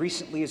tape as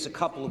recently as a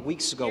couple of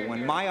weeks ago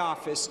when my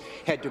office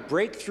had to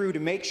break through to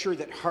make sure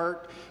that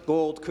Heart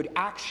Gold could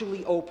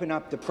actually open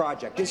up the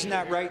project. Isn't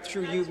that right,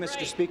 through you,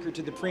 Mr. Speaker,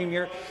 to the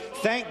Premier?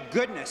 Thank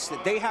goodness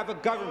that they have a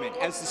government,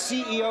 as the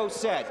CEO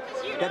said,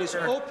 that is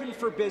open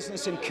for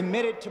business and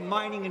committed to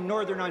mining in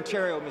Northern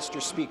Ontario,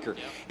 Mr. Speaker.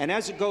 And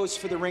as it goes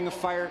for the Ring of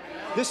Fire,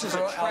 this is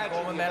a tragedy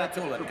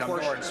of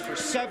proportions. For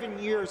 7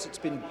 years, it's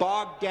been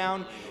bogged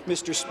down,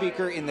 Mr.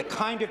 Speaker, in the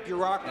kind of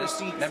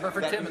bureaucracy that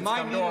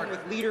my meeting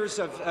with leaders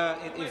of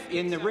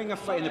in the Ring of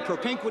Fire, in the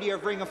propinquity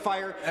of Ring of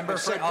Fire, have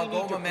said we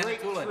need to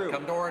break through.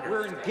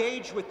 We're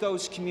engaged with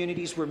those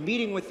communities. We're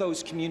meeting with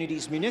those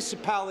communities.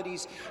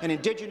 Municipalities and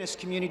Indigenous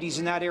communities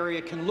in that area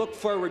can look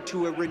forward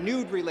to a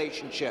renewed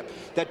relationship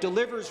that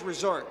delivers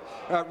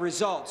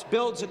results,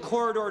 builds a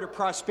corridor to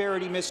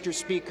prosperity, Mr.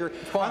 Speaker.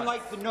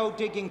 Unlike the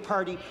no-digging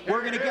party, we're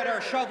going to get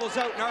our shovels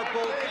out and our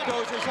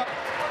bulldozers up.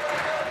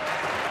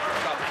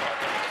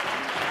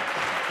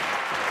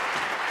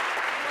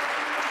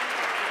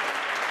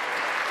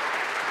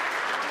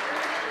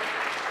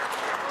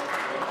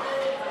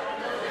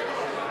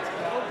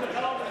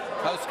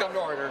 House come to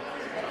order.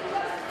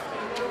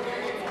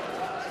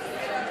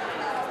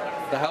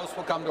 The House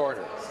will come to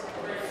order.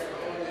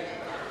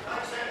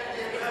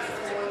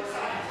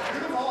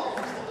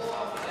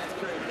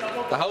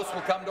 The House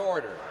will come to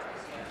order.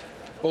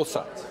 Both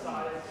sides.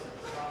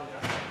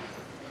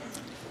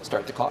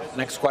 Start the clock.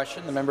 Next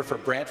question, the member for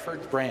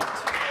Brantford, Brant.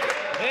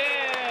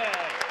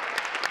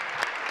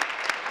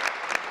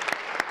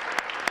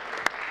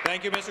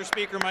 Thank you, Mr.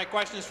 Speaker. My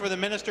question is for the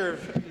Minister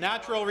of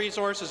Natural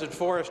Resources and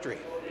Forestry.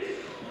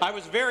 I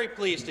was very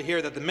pleased to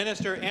hear that the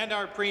Minister and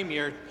our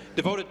Premier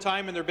devoted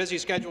time in their busy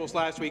schedules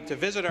last week to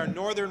visit our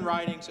northern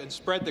ridings and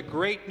spread the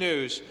great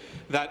news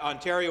that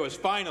Ontario is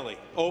finally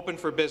open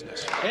for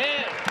business.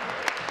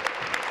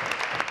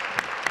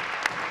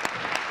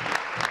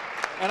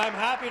 And I'm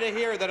happy to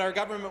hear that our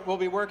government will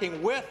be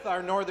working with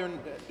our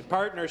northern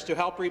partners to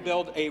help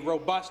rebuild a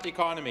robust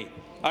economy.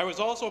 I was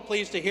also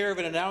pleased to hear of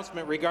an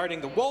announcement regarding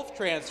the wolf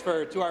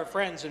transfer to our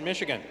friends in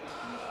Michigan.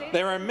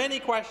 There are many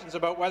questions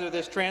about whether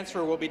this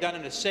transfer will be done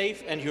in a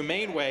safe and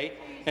humane way,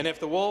 and if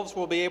the wolves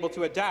will be able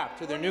to adapt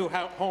to their new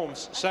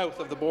homes south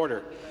of the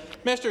border.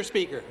 Mr.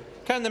 Speaker,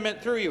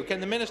 through you, can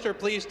the Minister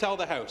please tell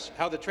the House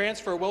how the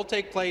transfer will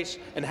take place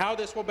and how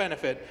this will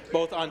benefit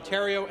both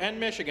Ontario and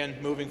Michigan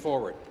moving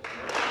forward?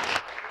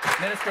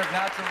 Minister of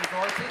Natural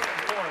Resources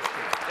and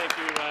Forestry. Thank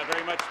you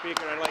very much,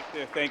 Speaker. I'd like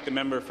to thank the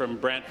member from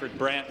Brantford,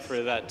 Brant,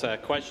 for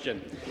that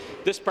question.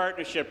 This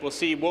partnership will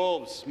see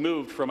wolves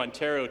moved from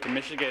Ontario to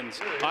Michigan's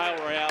Isle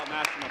Royale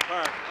National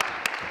Park.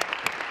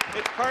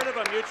 It's part of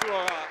a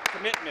mutual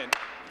commitment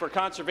for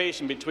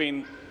conservation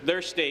between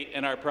their state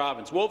and our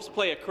province. Wolves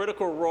play a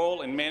critical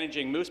role in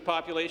managing moose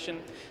population,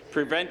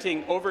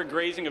 preventing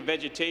overgrazing of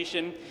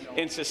vegetation,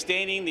 and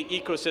sustaining the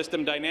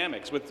ecosystem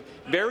dynamics. With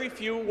very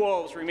few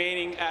wolves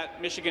remaining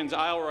at Michigan's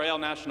Isle Royale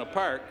National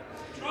Park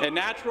and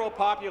natural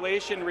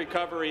population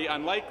recovery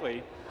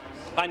unlikely,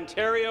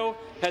 Ontario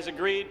has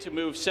agreed to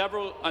move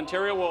several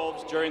Ontario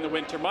wolves during the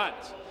winter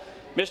months.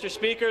 Mr.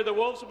 Speaker, the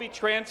wolves will be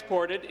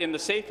transported in the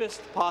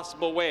safest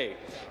possible way.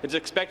 It's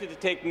expected to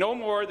take no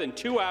more than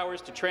 2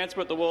 hours to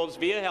transport the wolves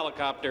via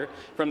helicopter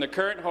from the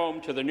current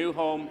home to the new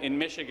home in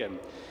Michigan.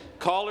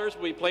 Collars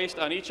will be placed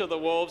on each of the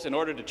wolves in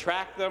order to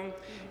track them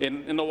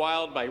in the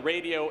wild by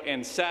radio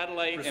and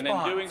satellite. Response. And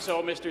in doing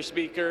so, Mr.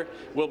 Speaker,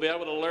 we'll be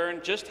able to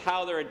learn just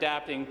how they're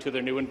adapting to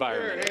their new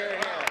environment. Hear, hear,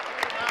 hear.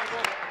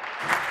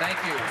 Thank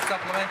you.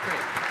 Supplementary.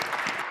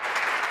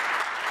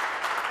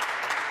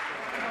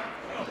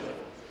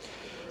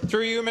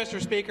 Through you, Mr.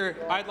 Speaker,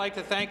 I'd like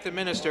to thank the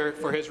Minister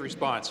for his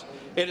response.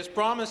 It is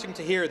promising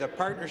to hear that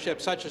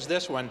partnerships such as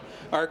this one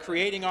are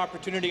creating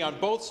opportunity on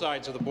both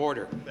sides of the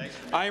border.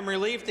 I am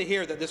relieved to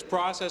hear that this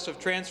process of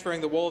transferring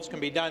the wolves can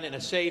be done in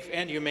a safe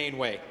and humane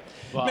way.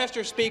 Wow.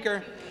 Mr.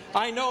 Speaker,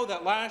 I know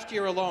that last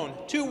year alone,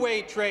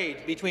 two-way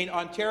trade between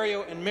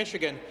Ontario and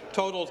Michigan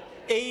totaled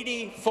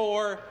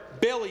 $84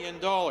 billion.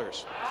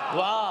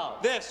 Wow.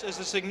 This is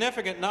a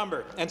significant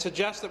number and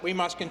suggests that we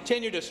must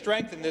continue to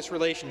strengthen this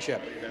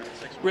relationship.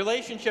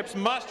 Relationships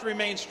must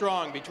remain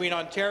strong between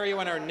Ontario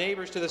and our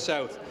neighbours to the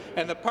south,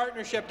 and the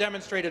partnership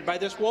demonstrated by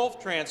this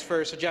wolf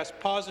transfer suggests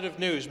positive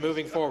news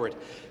moving forward.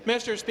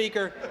 Mr.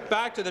 Speaker,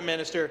 back to the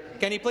Minister.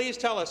 Can he please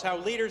tell us how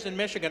leaders in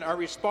Michigan are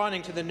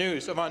responding to the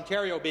news of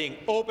Ontario being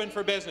open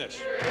for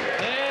business?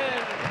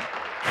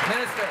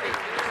 Minister.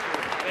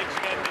 Thanks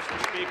again,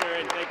 Mr. Speaker,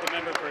 and thank the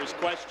member for his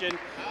question.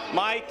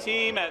 My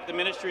team at the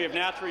Ministry of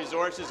Natural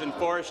Resources and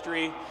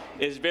Forestry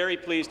is very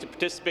pleased to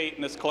participate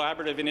in this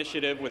collaborative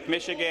initiative with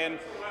Michigan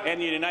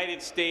and the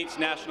United States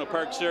National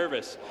Park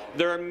Service.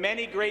 There are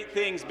many great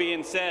things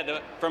being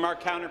said from our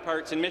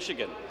counterparts in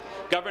Michigan.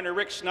 Governor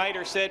Rick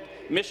Snyder said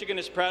Michigan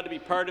is proud to be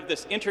part of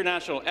this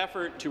international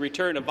effort to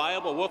return a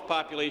viable wolf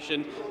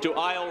population to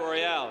Isle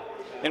Royale,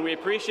 and we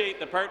appreciate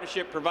the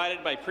partnership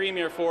provided by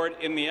Premier Ford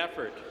in the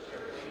effort.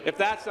 If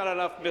that's not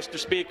enough, Mr.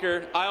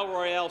 Speaker, Isle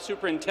Royale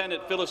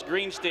Superintendent Phyllis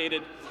Green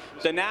stated,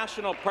 the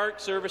National Park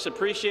Service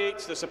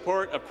appreciates the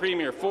support of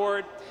Premier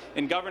Ford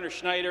and Governor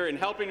Schneider in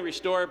helping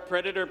restore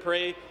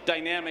predator-prey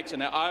dynamics in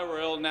the Isle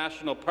Royale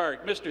National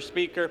Park. Mr.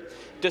 Speaker,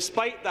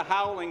 despite the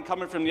howling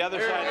coming from the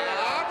other side,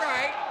 all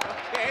right,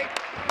 okay.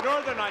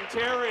 Northern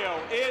Ontario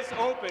is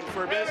open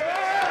for business.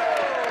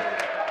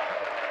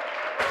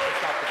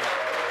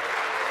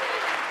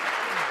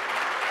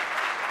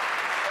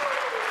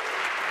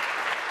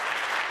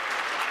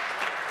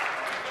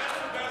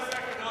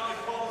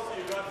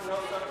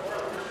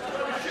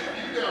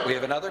 We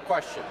have another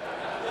question.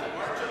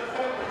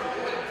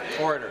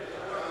 Order.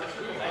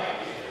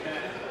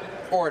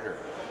 Order.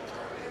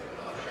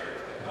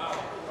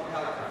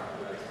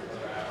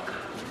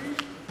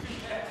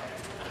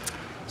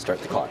 Start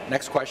the clock.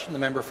 Next question, the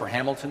member for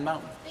Hamilton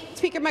Mountain.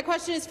 Speaker, my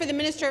question is for the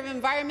Minister of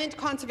Environment,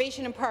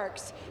 Conservation and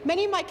Parks.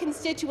 Many of my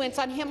constituents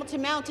on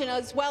Hamilton Mountain,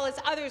 as well as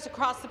others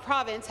across the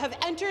province, have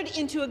entered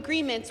into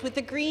agreements with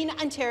the Green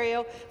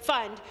Ontario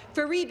Fund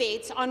for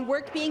rebates on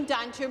work being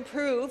done to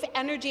improve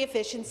energy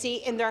efficiency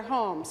in their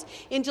homes.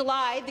 In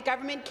July, the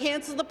government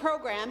cancelled the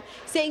program,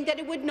 saying that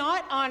it would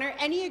not honour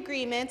any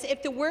agreements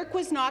if the work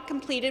was not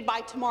completed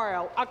by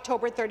tomorrow,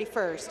 October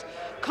 31st.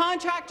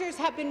 Contractors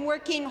have been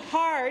working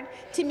hard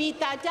to meet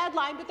that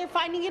deadline, but they're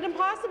finding it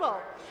impossible.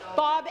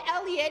 Bob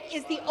Elliott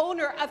is the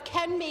owner of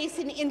Ken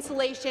Mason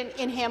Insulation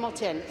in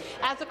Hamilton.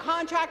 As a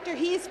contractor,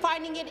 he is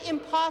finding it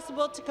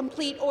impossible to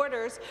complete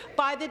orders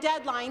by the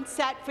deadline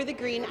set for the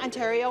Green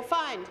Ontario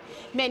Fund.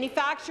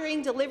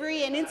 Manufacturing,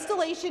 delivery and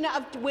installation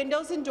of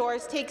windows and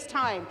doors takes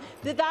time.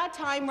 That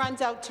time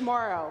runs out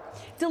tomorrow.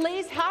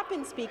 Delays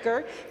happen,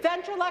 Speaker.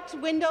 Ventrolux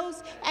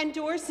windows and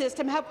door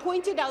system have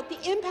pointed out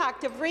the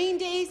impact of rain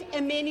days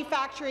and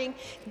manufacturing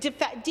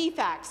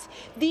defects.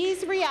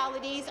 These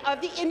realities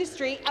of the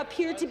industry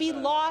appear to be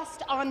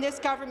lost on this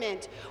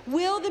government.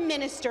 Will the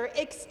minister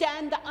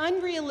extend the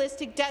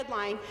unrealistic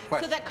deadline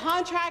so that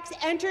contracts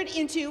entered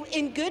into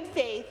in good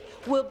faith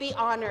will be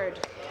honoured?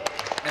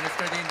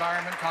 Minister of the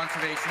Environment,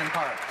 Conservation and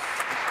Parks.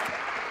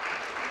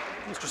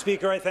 Mr.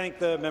 Speaker, I thank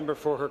the member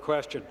for her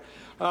question.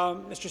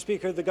 Mr.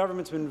 Speaker, the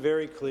government's been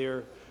very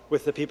clear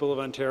with the people of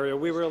Ontario.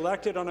 We were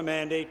elected on a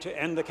mandate to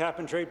end the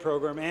cap-and-trade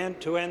program and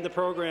to end the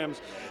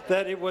programs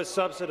that it was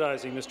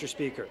subsidizing, Mr.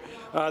 Speaker.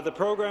 The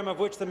program of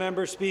which the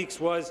member speaks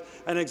was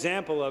an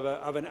example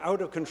of an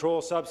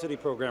out-of-control subsidy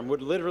program,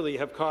 would literally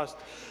have cost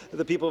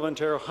the people of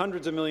Ontario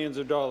hundreds of millions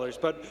of dollars.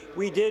 But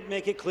we did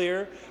make it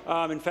clear,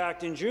 in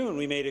fact, in June,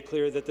 we made it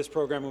clear that this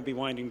program will be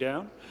winding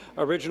down.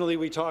 Originally,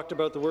 we talked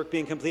about the work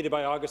being completed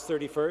by August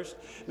 31st.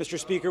 Mr.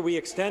 Speaker, we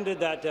extended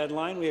that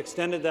deadline. We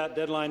extended that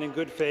deadline in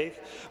good faith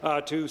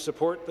to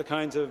support the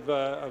kinds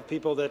of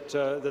people that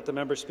the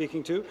member is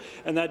speaking to,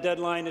 and that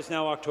deadline is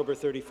now October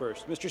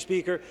 31st. Mr.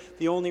 Speaker,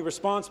 the only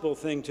responsible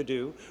thing to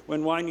do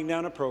when winding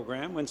down a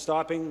program, when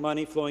stopping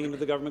money flowing into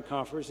the government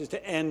coffers, is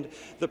to end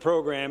the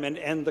program and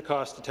end the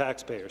cost to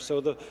taxpayers.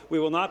 So we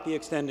will not be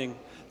extending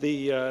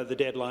the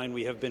deadline.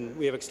 We have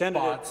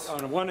extended it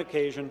on one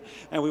occasion,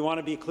 and we want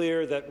to be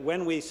clear that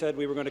when we said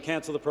we were going to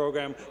cancel the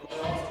program, we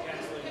were also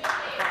cancelling the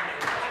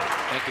funding.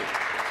 Thank you.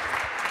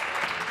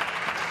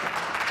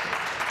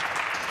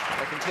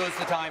 That concludes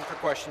the time for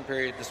question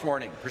period this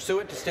morning.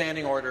 Pursuant to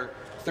Standing Order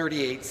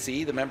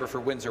 38C, the member for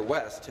Windsor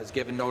West has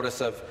given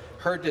notice of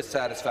her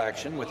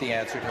dissatisfaction with the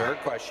answer to her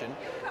question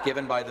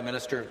given by the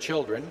Minister of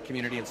Children,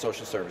 Community and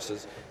Social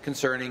Services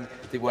concerning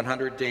the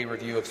 100-day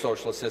review of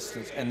social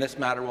assistance, and this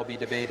matter will be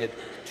debated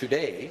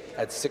today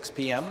at 6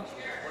 p.m.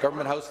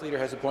 Government House Leader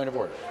has a point of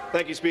order.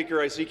 Thank you, Speaker.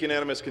 I seek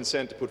unanimous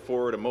consent to put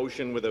forward a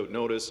motion without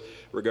notice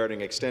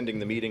regarding extending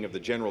the meeting of the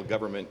General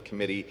Government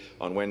Committee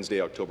on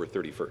Wednesday, October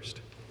 31st.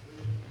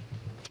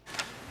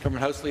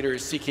 Government House Leader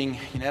is seeking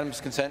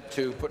unanimous consent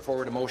to put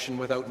forward a motion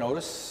without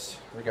notice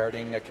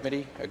regarding a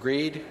committee.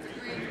 Agreed?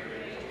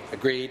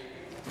 Agreed.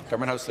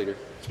 Government House Leader.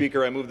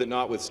 Speaker, I move that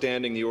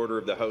notwithstanding the order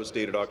of the House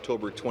dated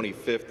October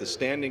 25th, the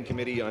Standing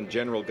Committee on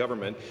General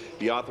Government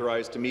be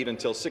authorized to meet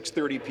until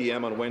 6:30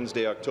 p.m. on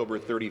Wednesday, October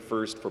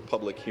 31st for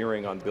public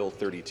hearing on Bill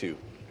 32.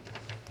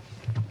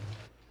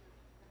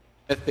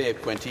 Smith Bay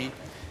of Quinte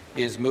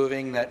is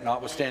moving that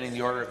notwithstanding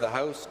the order of the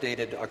House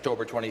dated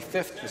October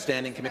 25th, the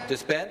Standing Committee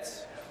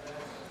dispense.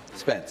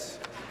 Dispense.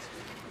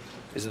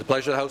 Is it the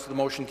pleasure of the House that the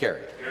motion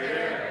carried?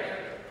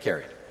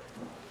 Carried.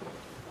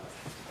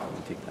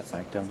 Take that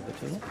back down to the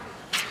table.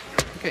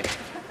 Okay.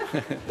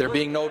 There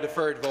being no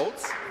deferred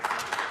votes,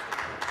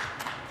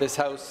 this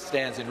House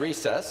stands in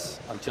recess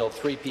until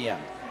 3 p.m.